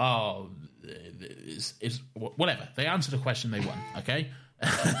 oh, whatever. They answered a question, they won, okay?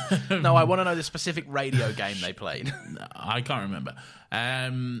 No, I want to know the specific radio game they played. I can't remember.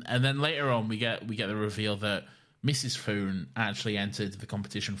 And then later on, we get the reveal that Mrs. Foon actually entered the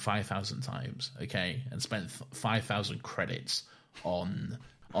competition 5,000 times, okay, and spent 5,000 credits on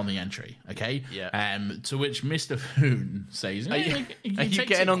the entry, okay? Yeah. To which Mr. Foon says, Are you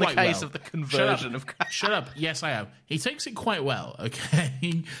getting on the case of the conversion of cash? Shut up. Yes, I am. He takes it quite well,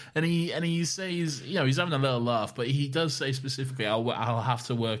 okay? And he says, he's having a little laugh, but he does say specifically, I'll have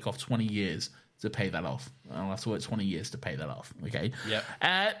to work off 20 years to pay that off. I'll have to work 20 years to pay that off, okay? Yeah.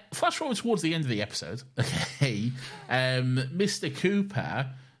 Flash forward towards the end of the episode, okay? Mr. Cooper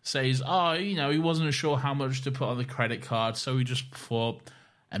says, he wasn't sure how much to put on the credit card, so he just thought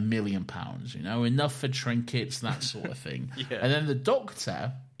 £1 million, enough for trinkets, that sort of thing. Yeah. And then the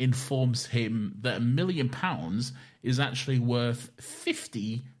doctor informs him that £1 million is actually worth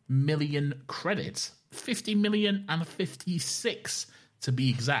 50 million credits. 50 million and 56 to be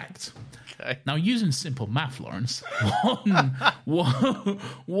exact. Okay. Now, using simple math, Lawrence,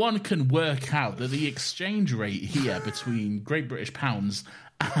 one can work out that the exchange rate here between Great British pounds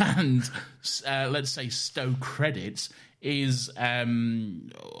and, let's say, Stowe credits is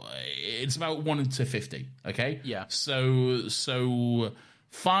it's about 1 to 50. Okay. Yeah. So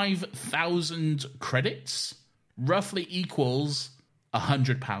 5,000 credits roughly equals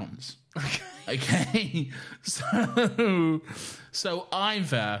 £100. Okay. So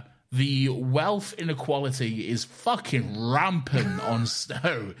either the wealth inequality is fucking rampant on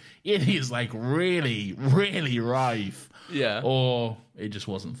Stowe. It is like really, really rife. Yeah. Or it just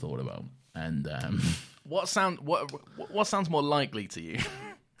wasn't thought about. And what sounds more likely to you?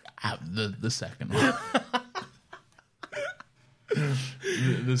 The second one.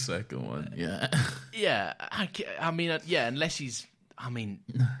 the second one, yeah. Yeah, I mean, unless he's...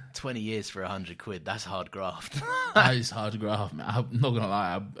 20 years for 100 quid, that's hard graft. That is hard graft, man. I'm not going to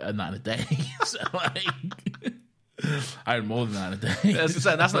lie, I earned that in a day. So, I earned more than that in a day.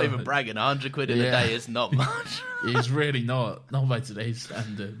 That's not even bragging. 100 quid in a day is not much. It's really not by today's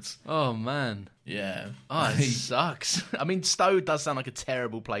standards. Oh, man. Yeah. Oh, it sucks. Stowe does sound like a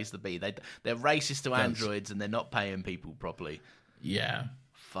terrible place to be. They're racist to androids and they're not paying people properly. Yeah.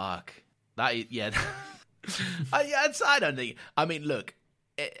 Fuck. I don't think... look,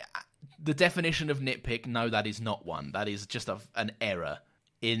 the definition of nitpick, no, that is not one. That is just an error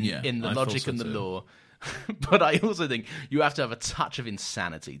in the logic and the law. But I also think you have to have a touch of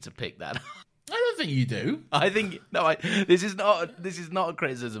insanity to pick that. I don't think you do. I think... No, this is not a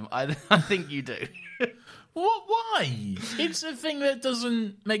criticism. I think you do. What? Why? It's a thing that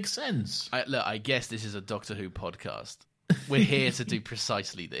doesn't make sense. I guess this is a Doctor Who podcast. We're here to do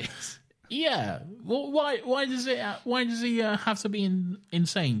precisely this. Yeah. Well, why does he have to be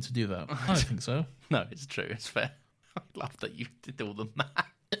insane to do that? I don't think so. No, it's true. It's fair. I love that you did all the math.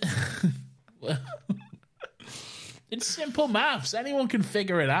 Well, it's simple maths. Anyone can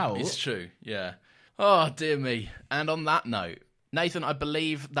figure it out. It's true. Yeah. Oh, dear me. And on that note, Nathan, I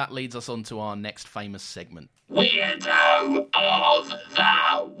believe that leads us on to our next famous segment. Weirdo of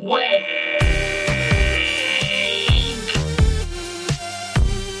the Week!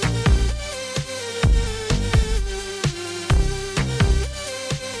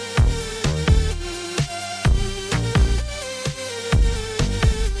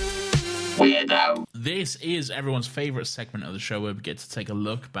 Weirdo. This is everyone's favourite segment of the show where we get to take a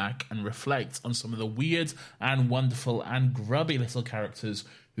look back and reflect on some of the weird and wonderful and grubby little characters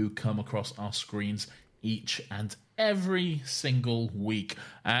who come across our screens each and every single week.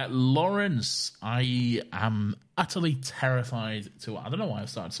 Lawrence, I am utterly terrified to... I don't know why I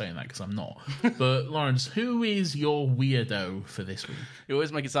started saying that, because I'm not. But, Lawrence, who is your weirdo for this week? You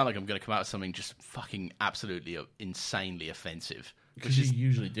always make it sound like I'm going to come out with something just fucking absolutely insanely offensive. Because you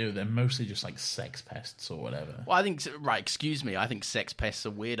usually do. They're mostly just like sex pests or whatever. Well, I think... Right, excuse me. I think sex pests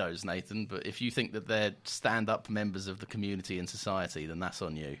are weirdos, Nathan. But if you think that they're stand-up members of the community and society, then that's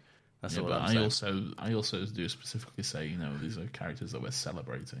on you. That's all I'm saying. I also do specifically say, these are characters that we're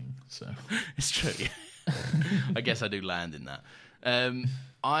celebrating. So it's true. I guess I do land in that.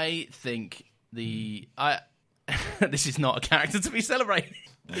 I think this is not a character to be celebrated.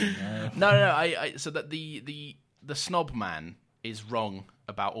 No. So that the snob man is wrong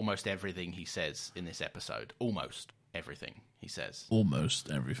about almost everything he says in this episode. Almost everything he says.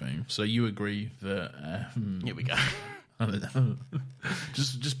 Almost everything. So you agree that? Here we go. I don't know.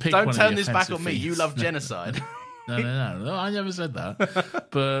 Just pick. Don't one turn of the this back on offensive me. things. You love genocide. No, I never said that.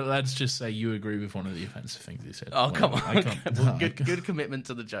 But let's just say you agree with one of the offensive things he said. Oh, come on. I can't. Good commitment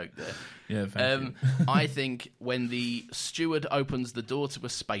to the joke there. Yeah, thank you. I think when the steward opens the door to a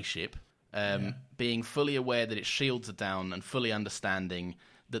spaceship, being fully aware that its shields are down and fully understanding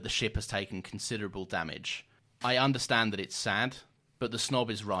that the ship has taken considerable damage, I understand that it's sad, but the snob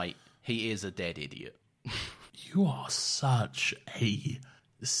is right. He is a dead idiot. You are such a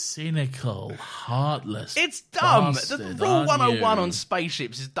cynical, heartless It's dumb. bastard, The rule aren't 101 you? on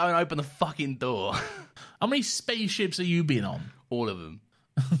spaceships is don't open the fucking door. How many spaceships have you been on? All of them.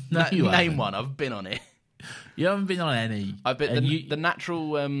 No, you Name haven't. one. I've been on it. You haven't been on any. I've been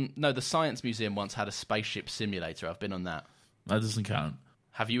And the Science Museum once had a spaceship simulator. I've been on that. That doesn't count.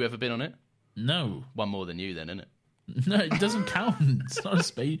 Have you ever been on it? No. One more than you, then, isn't it? No, it doesn't count. It's not a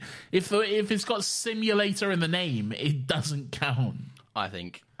space. If it's got simulator in the name, it doesn't count. I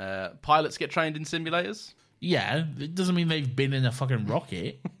think pilots get trained in simulators. Yeah, it doesn't mean they've been in a fucking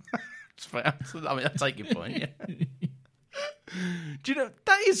rocket. It's fair. I mean, I take your point. Yeah. Do you know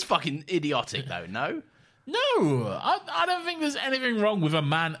that is fucking idiotic, though? No. No, I don't think there's anything wrong with a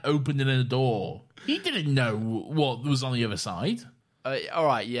man opening a door. He didn't know what was on the other side. All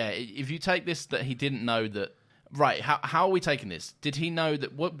right, yeah. If you take this that he didn't know that. Right, how are we taking this? Did he know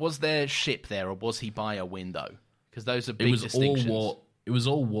that? What was there ship there, or was he by a window? Because those are big distinctions. It was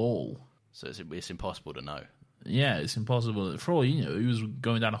all wall. So it's impossible to know. Yeah, it's impossible. For all you know, he was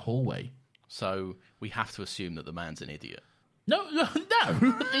going down a hallway. So we have to assume that the man's an idiot. No,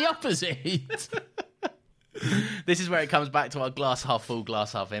 the opposite. This is where it comes back to our glass half full,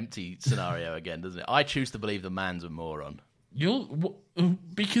 glass half empty scenario again, doesn't it? I choose to believe the man's a moron.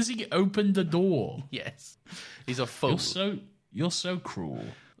 Because he opened the door. Yes, he's a fool. You're so cruel.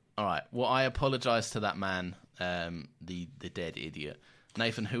 All right. Well, I apologise to that man, the dead idiot.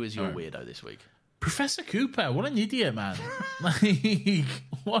 Nathan, who is your weirdo this week? Professor Cooper. What an idiot, man! Like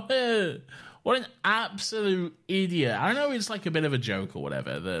what an absolute idiot. I know it's like a bit of a joke or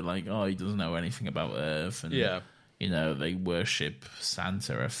whatever. That like, oh, he doesn't know anything about Earth, and they worship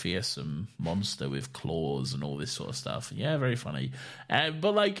Santa, a fearsome monster with claws and all this sort of stuff. Yeah, very funny.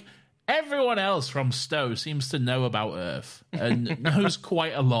 But like everyone else from Stowe seems to know about Earth and knows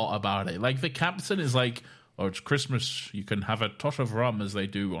quite a lot about it. Like the captain is like, oh, it's Christmas, you can have a tot of rum as they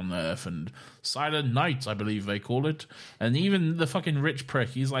do on Earth, and Silent Night, I believe they call it. And even the fucking rich prick,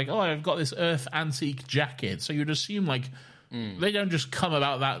 he's like, oh, I've got this Earth antique jacket. So you'd assume like they don't just come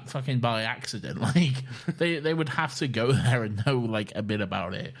about that fucking by accident. Like they would have to go there and know like a bit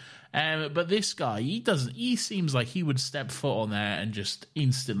about it. But this guy, he seems like he would step foot on there and just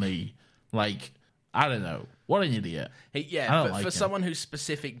instantly, like, I don't know. What an idiot. For someone whose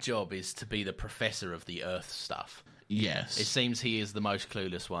specific job is to be the professor of the Earth stuff. Yes. It seems he is the most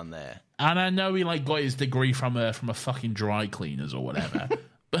clueless one there. And I know he like got his degree from a fucking dry cleaners or whatever.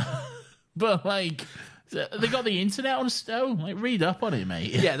 but like, they got the internet on Stowe. Like, read up on it,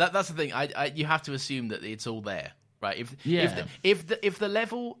 mate. Yeah, that's the thing. You have to assume that it's all there. Right, if the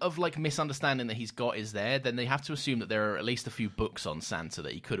level of like misunderstanding that he's got is there, then they have to assume that there are at least a few books on Santa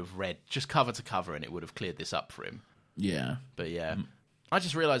that he could have read just cover to cover, and it would have cleared this up for him. Yeah, but yeah, I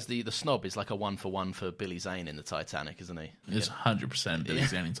just realised the snob is like a 1-for-1 for Billy Zane in the Titanic, isn't he? It's 100% Billy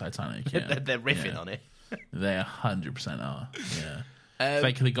Zane in Titanic. Yeah. they're riffing on it. They 100% are. Yeah, if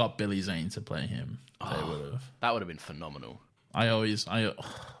they could have got Billy Zane to play him, they would have. That would have been phenomenal.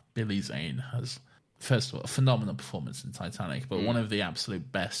 Billy Zane has. First of all, a phenomenal performance in Titanic, but one of the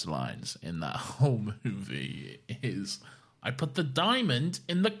absolute best lines in that whole movie is, I put the diamond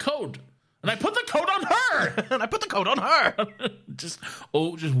in the code. And I put the coat on her! And I put the coat on her! just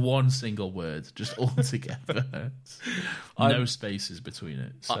one single word, just all together. No spaces between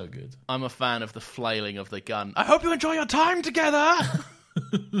it. So good. I'm a fan of the flailing of the gun. I hope you enjoy your time together!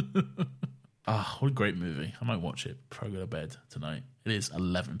 What a great movie. I might watch it before I go to bed tonight. It is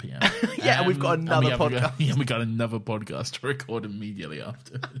 11 p.m. Yeah, we've got another podcast. We got another podcast to record immediately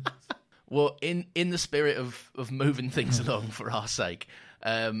after. Well, in the spirit of moving things along for our sake,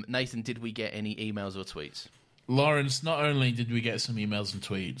 Nathan, did we get any emails or tweets? Lawrence, not only did we get some emails and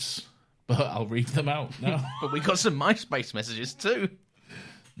tweets, but I'll read them out now. But we got some MySpace messages too.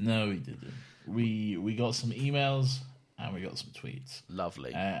 No, we didn't. We got some emails and we got some tweets.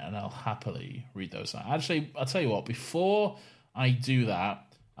 Lovely. And I'll happily read those out. Actually, I'll tell you what, before I do that,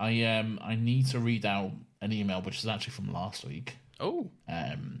 I need to read out an email which is actually from last week. Oh.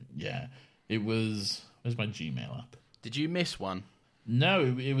 Yeah. It was... Where's my Gmail app? Did you miss one?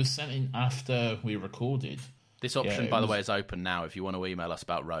 No, it was sent in after we recorded. This option, by the way, is open now. If you want to email us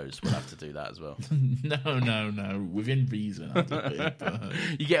about Rose, we'll have to do that as well. No. Within reason. I'll do it, but...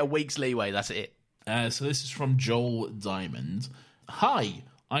 You get a week's leeway, that's it. So this is from Joel Diamond. Hi,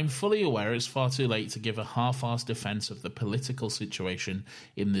 I'm fully aware it's far too late to give a half-assed defence of the political situation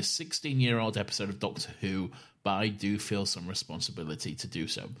in this 16-year-old episode of Doctor Who, but I do feel some responsibility to do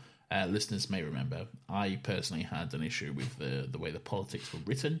so. Listeners may remember, I personally had an issue with the way the politics were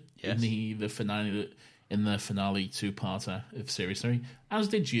written in the finale two-parter of Series 3, as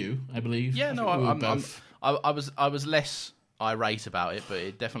did you, I believe. Yeah, no, I was less irate about it, but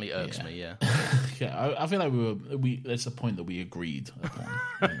it definitely irks me. Yeah, yeah. I feel like we. There's a point that we agreed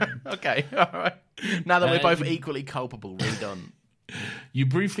upon. Okay, all right. Now that we're both equally culpable, read on. You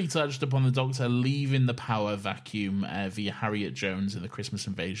briefly touched upon the Doctor leaving the power vacuum via Harriet Jones in the Christmas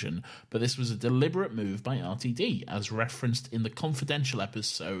Invasion, but this was a deliberate move by RTD, as referenced in the confidential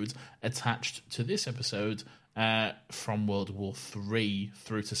episode attached to this episode from World War III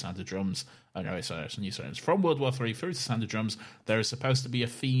through to Sound of Drums. Oh, no, sorry, it's a new sentence. From World War III through to Sound of Drums, there is supposed to be a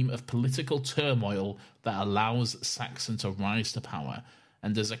theme of political turmoil that allows Saxon to rise to power.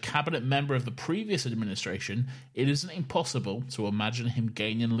 And as a cabinet member of the previous administration, it isn't impossible to imagine him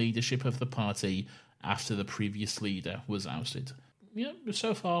gaining leadership of the party after the previous leader was ousted. Yeah,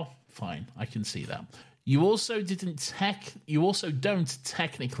 so far, fine. I can see that. You also don't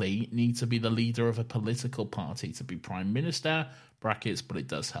technically need to be the leader of a political party to be prime minister, brackets, but it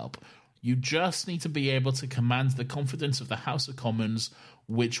does help. You just need to be able to command the confidence of the House of Commons,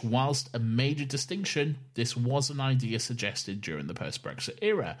 which, whilst a major distinction, this was an idea suggested during the post-Brexit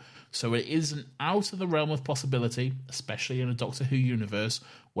era. So it isn't out of the realm of possibility, especially in a Doctor Who universe,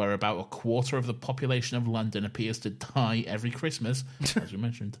 where about a quarter of the population of London appears to die every Christmas, as we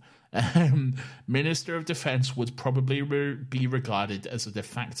mentioned. Minister of Defence would probably be regarded as a de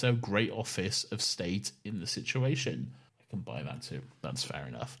facto great office of state in the situation. Can buy that too. That's fair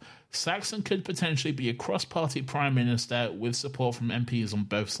enough. Saxon could potentially be a cross-party prime minister with support from MPs on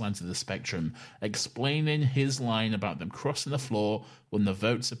both sides of the spectrum, explaining his line about them crossing the floor when the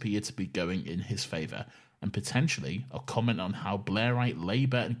votes appear to be going in his favour, and potentially a comment on how Blairite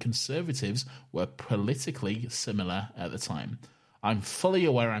Labour and Conservatives were politically similar at the time. I'm fully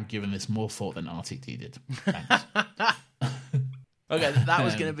aware I'm giving this more thought than RTD did. Thanks. Okay, that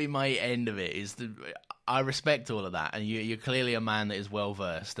was going to be my end of it. I respect all of that, and you're clearly a man that is well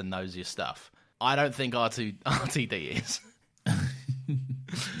versed and knows your stuff. I don't think RTD is.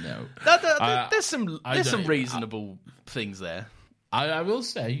 No, there's some reasonable things there. I will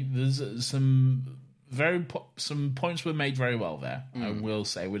say there's some some points were made very well there. I will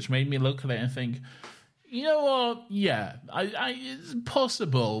say, which made me look at it and think, you know what? Yeah, it's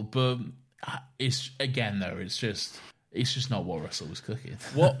possible, but it's just not what Russell was cooking.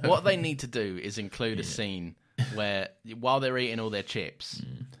 What they need to do is include a scene where, while they're eating all their chips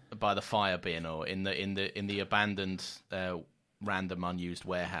by the fire bin or in the abandoned random unused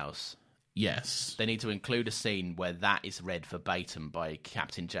warehouse. Yes, they need to include a scene where that is read verbatim by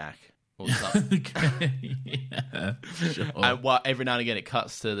Captain Jack. Yeah, sure. And every now and again it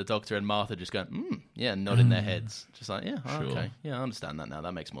cuts to the Doctor and Martha just going, nodding their heads, just like, yeah, sure. Okay, yeah, I understand that now.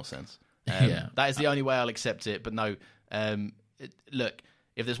 That makes more sense. That is the only way I'll accept it. But no, look,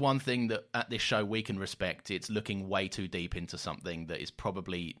 if there's one thing that at this show we can respect, it's looking way too deep into something that is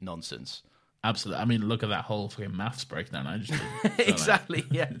probably nonsense. Absolutely. I mean, look at that whole fucking maths breakdown I just did. Exactly,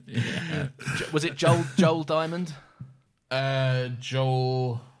 yeah. Was it Joel Diamond?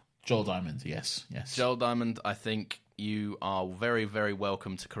 Joel Diamond, yes. Joel Diamond, I think you are very, very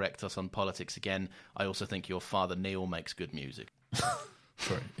welcome to correct us on politics again. I also think your father Neil makes good music.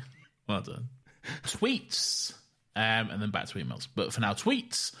 Great. Well done. Tweets. And then back to emails. But for now,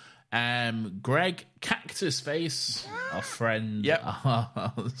 tweets. Greg Cactus Face, our friend, Yep.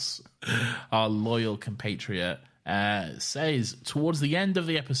 our loyal compatriot, says, towards the end of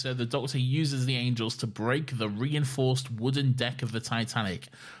the episode, the Doctor uses the Angels to break the reinforced wooden deck of the Titanic.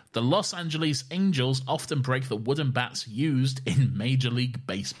 The Los Angeles Angels often break the wooden bats used in Major League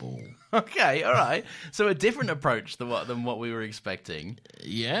Baseball. Okay, all right. So a different approach than what we were expecting.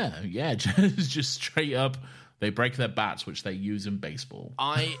 Yeah, just straight up, they break their bats, which they use in baseball.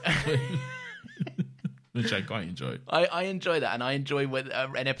 Which I quite enjoy. I enjoy that, and I enjoy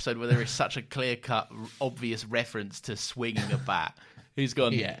an episode where there is such a clear-cut, obvious reference to swinging a bat. He's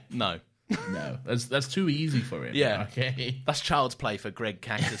gone, no. No, that's too easy for him. Yeah. Okay. That's child's play for Greg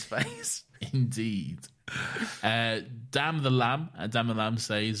Cactus Face. Indeed. Damn the Lamb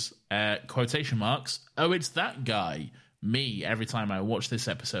says, quotation marks, oh, it's that guy. Me, every time I watch this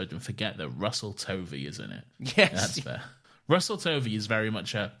episode and forget that Russell Tovey is in it. Yes. That's fair. Russell Tovey is very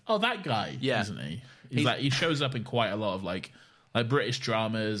much that guy, isn't he? He shows up in quite a lot of like British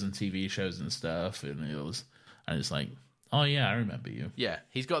dramas and TV shows and stuff, and it's like, oh yeah, I remember you. Yeah,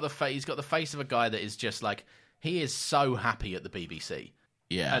 he's got the face of a guy that is just like, he is so happy at the BBC.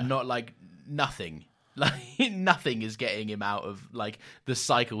 Yeah, and not like nothing. Like nothing is getting him out of like the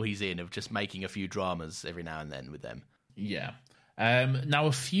cycle he's in of just making a few dramas every now and then with them. Yeah. Now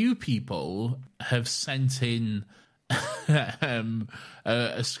a few people have sent in a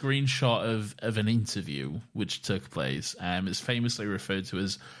screenshot of an interview which took place. It's famously referred to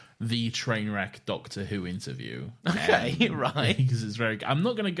as the Trainwreck Doctor Who interview. Okay, right. Because it's very. I'm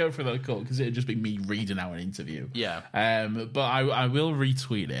not going to go for that call because it'd just be me reading out an interview. Yeah. But I will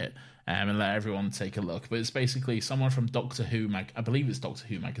retweet it and let everyone take a look. But it's basically someone from Doctor Who, I believe it's Doctor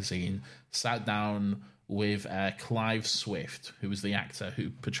Who magazine, sat down with Clive Swift, who was the actor who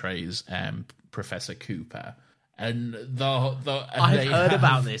portrays Professor Cooper. And I've heard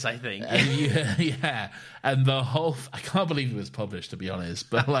about this, I think. And the whole I can't believe it was published, to be honest,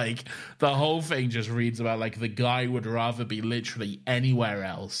 but like the whole thing just reads about like the guy would rather be literally anywhere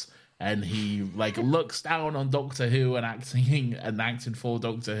else, and he like looks down on Doctor Who and acting for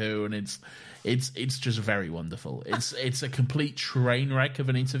Doctor Who, and it's just very wonderful. It's a complete train wreck of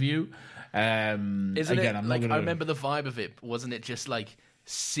an interview. Isn't again, I remember the vibe of it. Wasn't it just like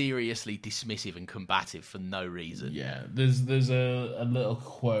seriously dismissive and combative for no reason? Yeah, there's a little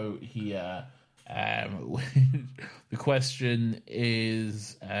quote here. The question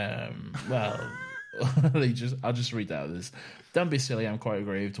is, I'll just read out this. Don't be silly. I'm quite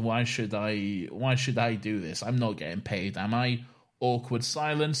aggrieved. Why should I do this? I'm not getting paid, am I? Awkward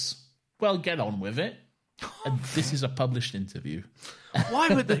silence. Well, get on with it. And this is a published interview. Why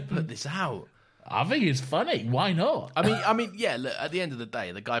would they put this out? I think it's funny. Why not? I mean, yeah. Look, at the end of the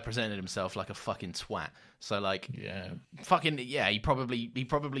day, the guy presented himself like a fucking twat. So, like, he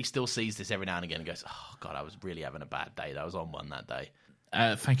probably still sees this every now and again and goes, "Oh God, I was really having a bad day. I was on one that day."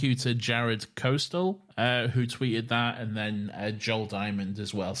 Thank you to Jared Coastal, who tweeted that, and then Joel Diamond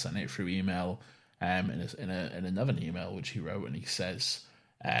as well sent it through email, in another email which he wrote, and he says,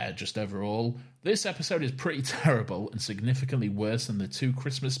 just overall, this episode is pretty terrible and significantly worse than the two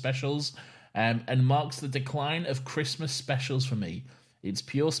Christmas specials. And marks the decline of Christmas specials for me. It's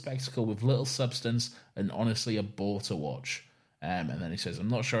pure spectacle with little substance and honestly a bore to watch. And then he says, I'm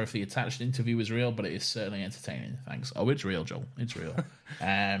not sure if the attached interview is real, but it is certainly entertaining. Thanks. Oh, it's real, Joel. It's real.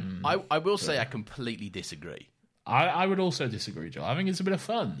 I will say I completely disagree. I would also disagree, Joel. I think it's a bit of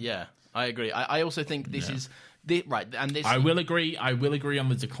fun. Yeah, I agree. I also think this is... right, and this... I will agree on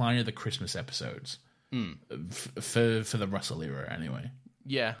the decline of the Christmas episodes. For the Russell era, anyway.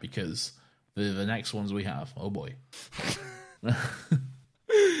 Yeah. Because... The next ones we have, oh boy.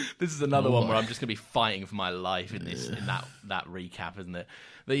 This is another one where I'm just going to be fighting for my life in that recap, isn't it?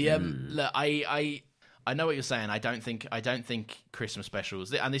 Look, I know what you're saying. I don't think Christmas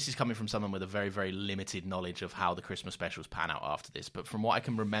specials, and this is coming from someone with a very, very limited knowledge of how the Christmas specials pan out after this, but from what I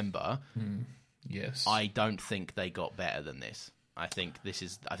can remember, yes, I don't think they got better than this. I think this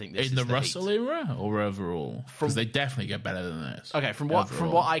is in the Russell era or overall, because they definitely get better than this. Okay, from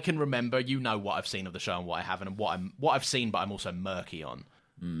what I can remember, you know what I've seen of the show and what I haven't, and what I've seen, but I'm also murky on.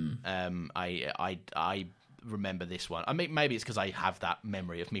 I remember this one. I mean, maybe it's because I have that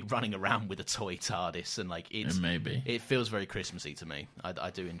memory of me running around with a toy TARDIS, and like it feels very Christmassy to me. I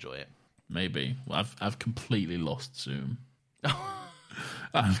do enjoy it. Maybe. Well, I've completely lost Zoom.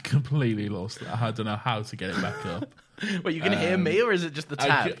 I've completely lost it. I don't know how to get it back up. Well, you can hear me, or is it just the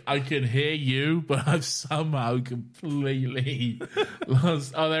tab? I can hear you, but I've somehow completely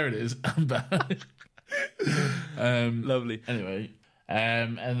lost. Oh, there it is. I'm back. Lovely. Anyway,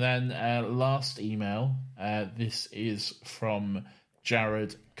 and then last email. This is from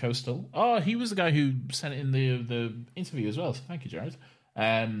Jared Coastal. Oh, he was the guy who sent in the interview as well. So thank you, Jared.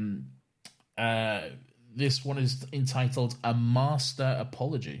 This one is entitled A Master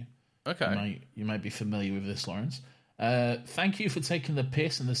Apology. Okay. You might be familiar with this, Lawrence. Thank you for taking the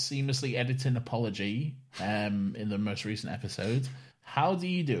piss and the seamlessly editing apology in the most recent episode. How do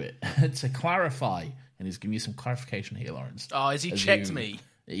you do it? To clarify, and he's giving you some clarification here, Lawrence. Oh, has he checked me?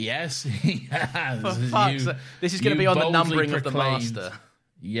 Yes, he has. For fuck's sake. This is going to be on the numbering of the master.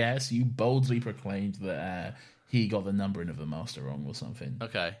 Yes, you boldly proclaimed that he got the numbering of the master wrong or something.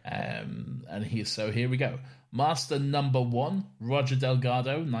 Okay. And so here we go. Master number 1, Roger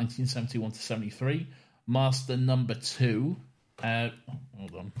Delgado, 1971 to 73. Master number 2,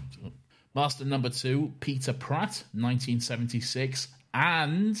 hold on. Master number 2, Peter Pratt, 1976,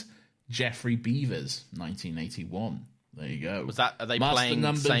 and Jeffrey Beavers, 1981. There you go. Are they playing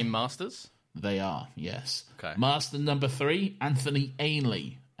the same masters? They are, yes. Okay. Master number 3, Anthony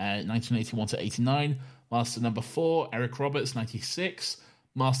Ainley, 1981 to 89. Master number 4, Eric Roberts, 96.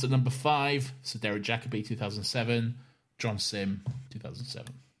 Master number 5, Sir Derek Jacobi, 2007. John Sim,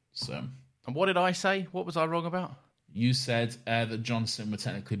 2007. So, and what did I say? What was I wrong about? You said that John Sim would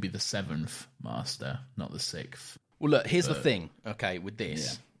technically be the 7th Master, not the 6th. Well, look, here's the thing, okay, with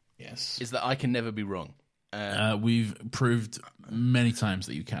this. Yeah. Yes. Is that I can never be wrong. We've proved many times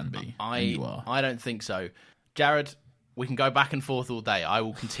that you can be. And you are. I don't think so. Jared, we can go back and forth all day. I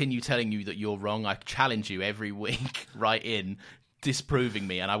will continue telling you that you're wrong. I challenge you every week, right in, disproving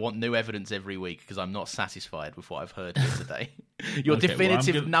me, and I want new evidence every week because I'm not satisfied with what I've heard here today. Your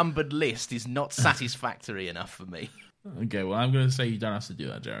definitive numbered list is not satisfactory enough for me. Okay, well, I'm going to say you don't have to do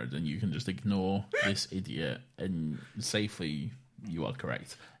that, Jared, and you can just ignore this idiot, and safely you are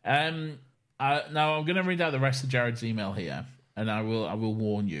correct. Now, I'm going to read out the rest of Jared's email here, and I will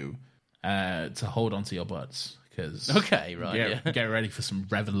warn you to hold on to your butts. Okay, right. Get ready for some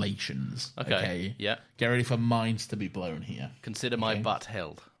revelations. Okay. Yeah. Get ready for minds to be blown here. Consider my butt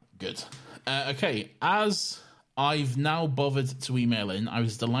held. Good. Okay. As I've now bothered to email in, I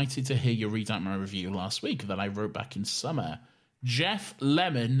was delighted to hear you read out my review last week that I wrote back in summer. Jeff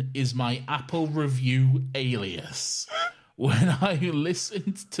Lemon is my Apple review alias. When I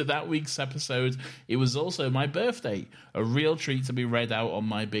listened to that week's episode, it was also my birthday. A real treat to be read out on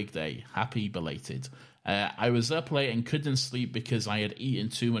my big day. Happy belated. I was up late and couldn't sleep because I had eaten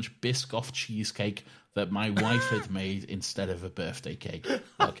too much Biscoff cheesecake that my wife had made instead of a birthday cake.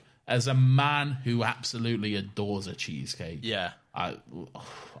 Look, as a man who absolutely adores a cheesecake,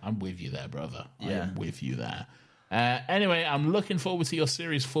 I'm with you there, brother. Yeah. I'm with you there. Anyway, I'm looking forward to your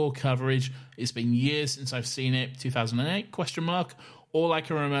Series 4 coverage. It's been years since I've seen it. 2008, question mark. All I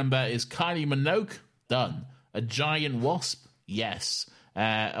can remember is Kylie Minogue, done. A giant wasp, yes.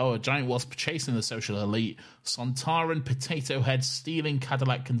 A giant wasp chasing the social elite, Sontaran potato head stealing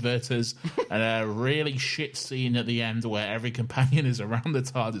Cadillac converters, and a really shit scene at the end where every companion is around the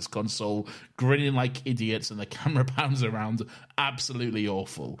TARDIS console, grinning like idiots, and the camera pounds around. Absolutely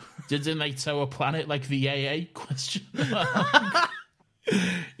awful. Didn't they tow a planet like the AA? Question mark.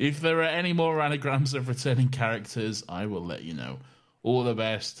 If there are any more anagrams of returning characters, I will let you know. All the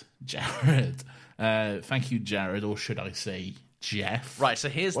best, Jared. Thank you, Jared, or should I say Jeff. Right, so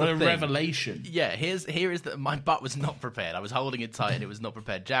here's what the a thing. Revelation. Yeah, here is that my butt was not prepared. I was holding it tight and it was not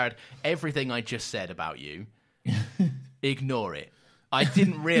prepared. Jared, everything I just said about you, ignore it. I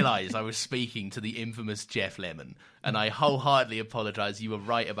didn't realise I was speaking to the infamous Jeff Lemon, and I wholeheartedly apologise. You were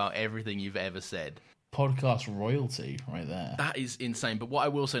right about everything you've ever said. Podcast royalty right there. That is insane. But what I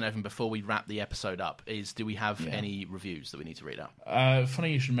will say, Nathan, before we wrap the episode up, is do we have any reviews that we need to read out?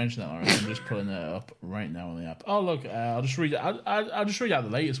 Funny you should mention that, Lawrence. I'm just pulling it up right now on the app. Oh, look, I'll just read it. I'll just read out the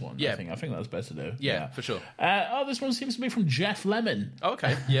latest one. Yeah. I think that's better to do. Yeah, for sure. This one seems to be from Jeff Lemon.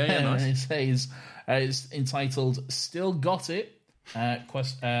 Okay. Yeah, nice. It says, it's entitled Still Got It,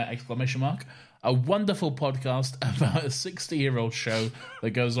 exclamation mark. A wonderful podcast about a 60-year-old show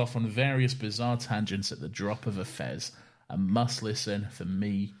that goes off on various bizarre tangents at the drop of a fez. A must listen for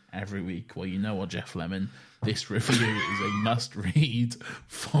me every week. Well, you know what, Jeff Lemon? This review is a must read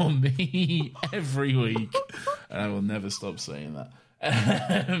for me every week. And I will never stop saying that.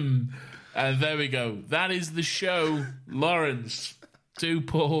 And there we go. That is the show. Lawrence, do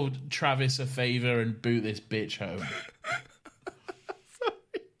poor Travis a favour and boot this bitch home.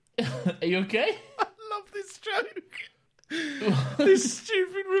 Are you okay? I love this joke. This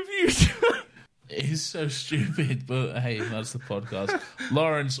stupid review joke. It is so stupid, but hey, that's the podcast.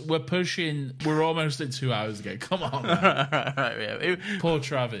 Lawrence, we're almost at 2 hours ago. Come on, man. Right, yeah. Poor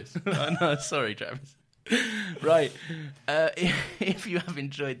Travis. No, sorry, Travis. Right. If you have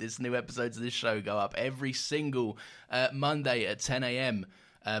enjoyed this, new episodes of this show go up every single Monday at 10 a.m.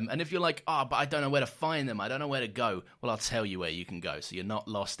 And if you're like, but I don't know where to find them, I don't know where to go, well, I'll tell you where you can go, so you're not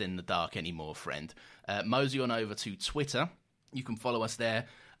lost in the dark anymore, friend. Mosey on over to Twitter. You can follow us there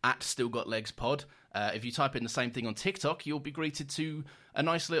at StillGotLegsPod. If you type in the same thing on TikTok, you'll be greeted to a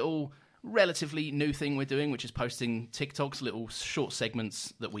nice little, relatively new thing we're doing, which is posting TikToks, little short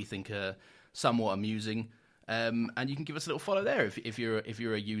segments that we think are somewhat amusing. And you can give us a little follow there if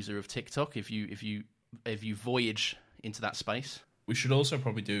you're a user of TikTok, if you voyage into that space. We should also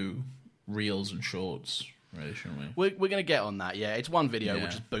probably do reels and shorts, really, shouldn't we? We're going to get on that, yeah. It's one video, we'll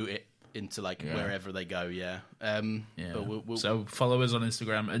just boot it into wherever they go, yeah. But we'll... So follow us on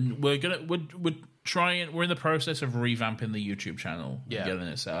Instagram, and we're in the process of revamping the YouTube channel and getting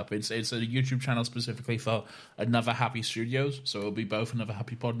it set up. It's a YouTube channel specifically for Another Happy Studios, so it'll be both Another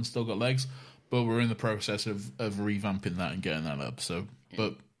Happy Pod and Still Got Legs, but we're in the process of revamping that and getting that up, so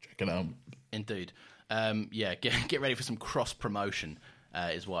but check it out. Indeed. Get ready for some cross promotion.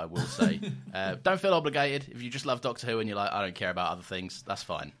 Is what I will say. Don't feel obligated. If you just love Doctor Who and you're like, I don't care about other things, that's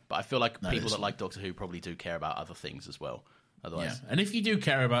fine. But I feel like people that like Doctor Who probably do care about other things as well. Otherwise, and if you do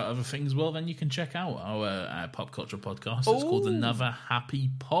care about other things, well, then you can check out our pop culture podcast. It's called Another Happy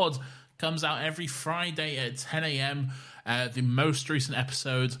Pod. Comes out every Friday at 10 a.m. The most recent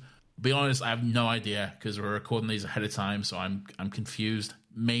episode, be honest, I have no idea because we're recording these ahead of time, so I'm confused.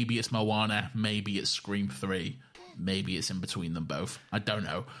 Maybe it's Moana, maybe it's Scream 3. Maybe it's in between them both. I don't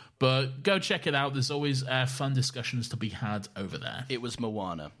know. But go check it out. There's always fun discussions to be had over there. It was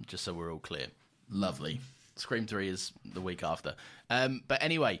Moana, just so we're all clear. Lovely. Scream 3 is the week after. But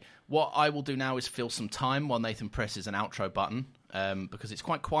anyway, what I will do now is fill some time while Nathan presses an outro button, because it's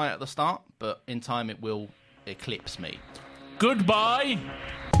quite quiet at the start, but in time it will eclipse me. Goodbye!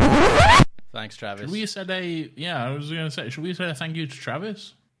 Thanks, Travis. Should we say should we say a thank you to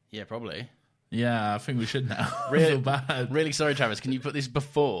Travis? Yeah, probably. Yeah, I think we should now. Really, I feel bad. Really sorry, Travis. Can you put this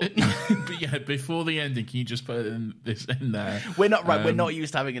before? But yeah, before the ending, can you just put this in there? We're not right. We're not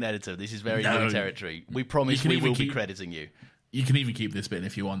used to having an editor. This is very new territory. We promise we will be crediting you. You can even keep this bit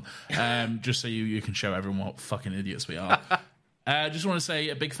if you want, just so you can show everyone what fucking idiots we are. Just want to say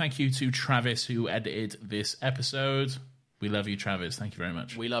a big thank you to Travis who edited this episode. We love you, Travis. Thank you very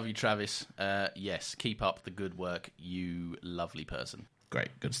much. We love you, Travis. Yes, keep up the good work, you lovely person.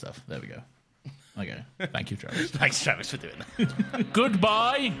 Great, good stuff. There we go. Okay. Thank you, Travis. Thanks, Travis, for doing that.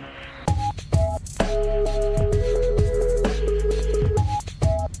 Goodbye.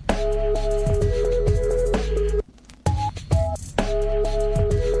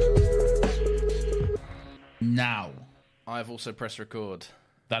 Now. I've also pressed record.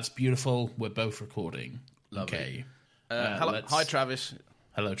 That's beautiful. We're both recording. Lovely. Okay. Hello. Hi, Travis.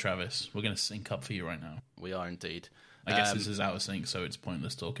 Hello, Travis. We're going to sync up for you right now. We are indeed. I guess this is out of sync, so it's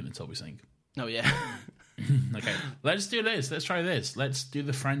pointless talking until we sync. Oh, yeah. Okay, let's do this. Let's try this. Let's do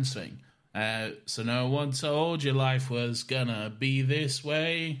the Friends thing. So no one told you life was gonna be this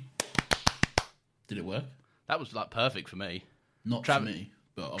way. Did it work? That was like perfect for me. Not for me,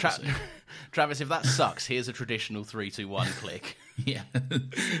 but obviously. Travis, if that sucks, here's a traditional 3, 2, 1 click. Yeah.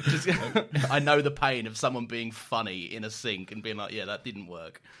 I know the pain of someone being funny in a sync and being like, yeah, that didn't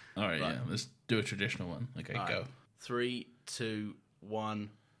work. All right, yeah. Let's do a traditional one. Okay, all go. Right. 3, 2, 1.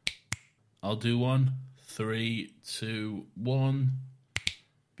 I'll do 1. 3, 2, 1.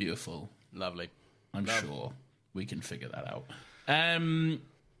 Beautiful. Lovely. I'm sure we can figure that out.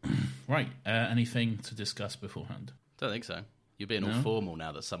 Right. Anything to discuss beforehand? Don't think so. You're being all formal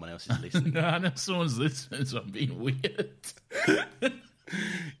now that someone else is listening. No, I know someone's listening, so I'm being weird.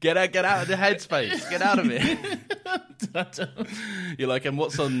 Get out of the headspace. Get out of it. You're like, and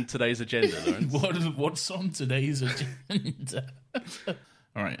what's on today's agenda, Lawrence? What's on today's agenda?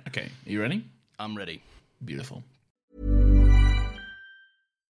 All right. Okay. Are you ready? I'm ready. Beautiful.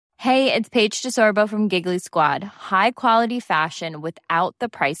 Hey, it's Paige DeSorbo from Giggly Squad. High quality fashion without the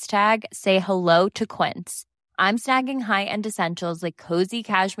price tag. Say hello to Quince. I'm snagging high-end essentials like cozy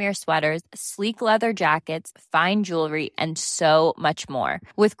cashmere sweaters, sleek leather jackets, fine jewelry, and so much more.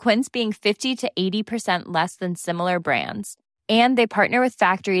 With Quince being 50 to 80% less than similar brands. And they partner with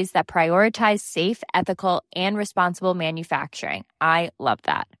factories that prioritize safe, ethical, and responsible manufacturing. I love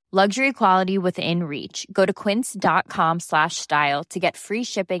that. Luxury quality within reach. Go to quince.com/style to get free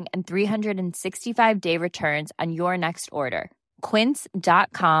shipping and 365-day returns on your next order.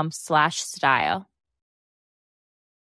 Quince.com/style.